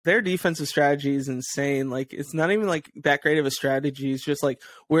defensive strategy is insane. Like, it's not even like that great of a strategy. It's just like,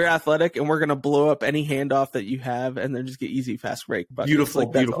 we're athletic and we're gonna blow up any handoff that you have and then just get easy fast break buckets. Beautiful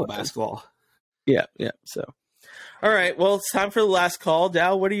basketball. Yeah. So, all right. Well, it's time for the last call.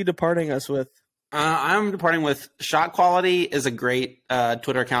 Dow, what are you departing us with? I'm departing with Shot Quality is a great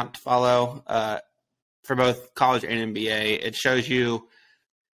Twitter account to follow for both college and NBA. It shows you.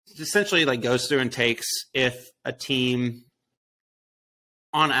 Essentially, like, goes through and takes if a team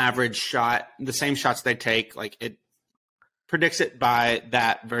on average shot the same shots they take, like, it predicts it by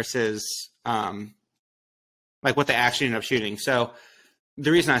that versus like what they actually end up shooting. So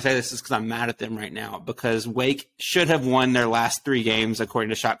the reason I say this is because I'm mad at them right now, because Wake should have won their last 3 games according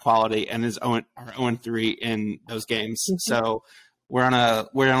to Shot Quality and are 0-3 in those games. Mm-hmm. So we're on a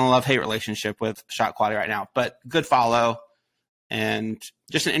love-hate relationship with Shot Quality right now, but good follow. And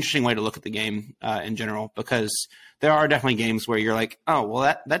just an interesting way to look at the game in general, because there are definitely games where you're like, oh,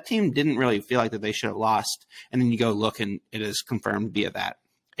 well, that team didn't really feel like that they should have lost. And then you go look and it is confirmed via that,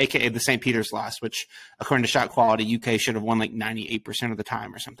 a.k.a. the St. Peter's loss, which according to Shot Quality, UK should have won like 98% of the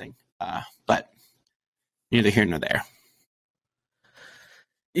time or something. But neither here nor there.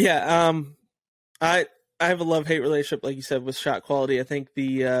 Yeah, I have a love-hate relationship, like you said, with Shot Quality. I think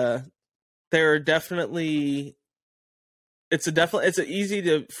there are definitely... It's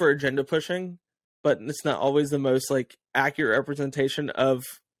easy for agenda pushing, but it's not always the most like accurate representation of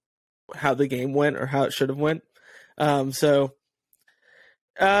how the game went or how it should have went. So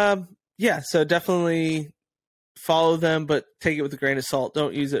definitely follow them, but take it with a grain of salt.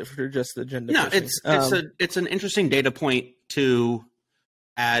 Don't use it for just agenda pushing. It's an interesting data point to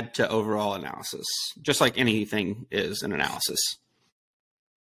add to overall analysis, just like anything is an analysis.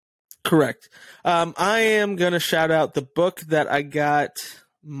 Correct. I am going to shout out the book that I got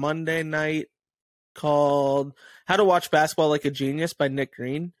Monday night called How to Watch Basketball Like a Genius by Nick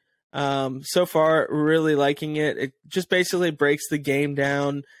Green. So far, really liking it. It just basically breaks the game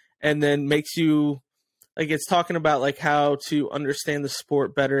down and then makes you, like, it's talking about like how to understand the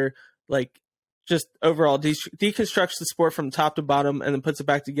sport better, like just overall deconstructs the sport from top to bottom and then puts it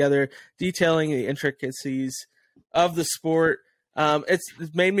back together, detailing the intricacies of the sport. It's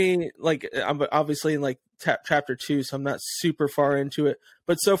made me, like, I'm obviously in like chapter 2, so I'm not super far into it,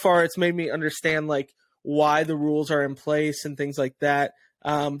 but so far it's made me understand like why the rules are in place and things like that.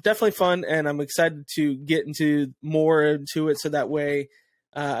 Definitely fun, and I'm excited to get more into it, so that way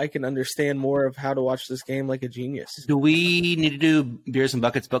I can understand more of how to watch this game like a genius. Do we need to do Beers and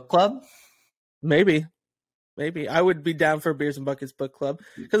Buckets book club? Maybe I would be down for Beers and Buckets book club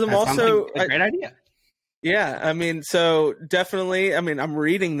because I'm That sounds also like a great idea. Yeah, I mean, so definitely. I mean, I'm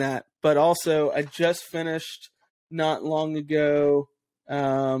reading that, but also I just finished not long ago.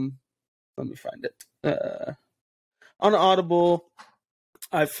 Let me find it on Audible.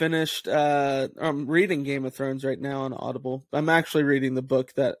 I finished. I'm reading Game of Thrones right now on Audible. I'm actually reading the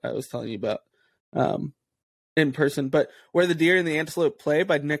book that I was telling you about in person. But Where the Deer and the Antelope Play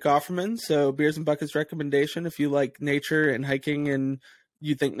by Nick Offerman. So Beers and Buckets recommendation. If you like nature and hiking and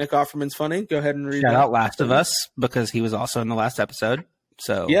you think Nick Offerman's funny, go ahead and read. Shout out Last of Us because he was also in the last episode.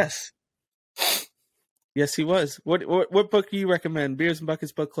 So yes, he was. What book do you recommend? Beers and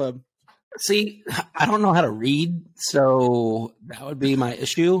Buckets book club. See, I don't know how to read, so that would be my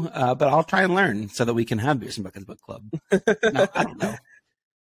issue. But I'll try and learn so that we can have Beers and Buckets book club. No, I don't know.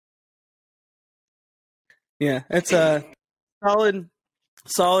 Yeah, it's a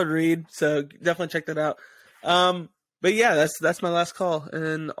solid read. So definitely check that out. But yeah, that's my last call.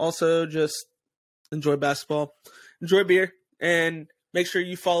 And also just enjoy basketball, enjoy beer, and make sure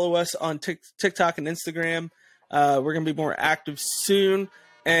you follow us on TikTok and Instagram. We're going to be more active soon.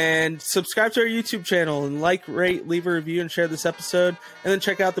 And subscribe to our YouTube channel and like, rate, leave a review, and share this episode. And then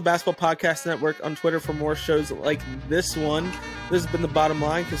check out the Basketball Podcast Network on Twitter for more shows like this one. This has been The Bottom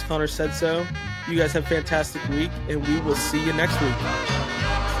Line because Connor said so. You guys have a fantastic week, and we will see you next week.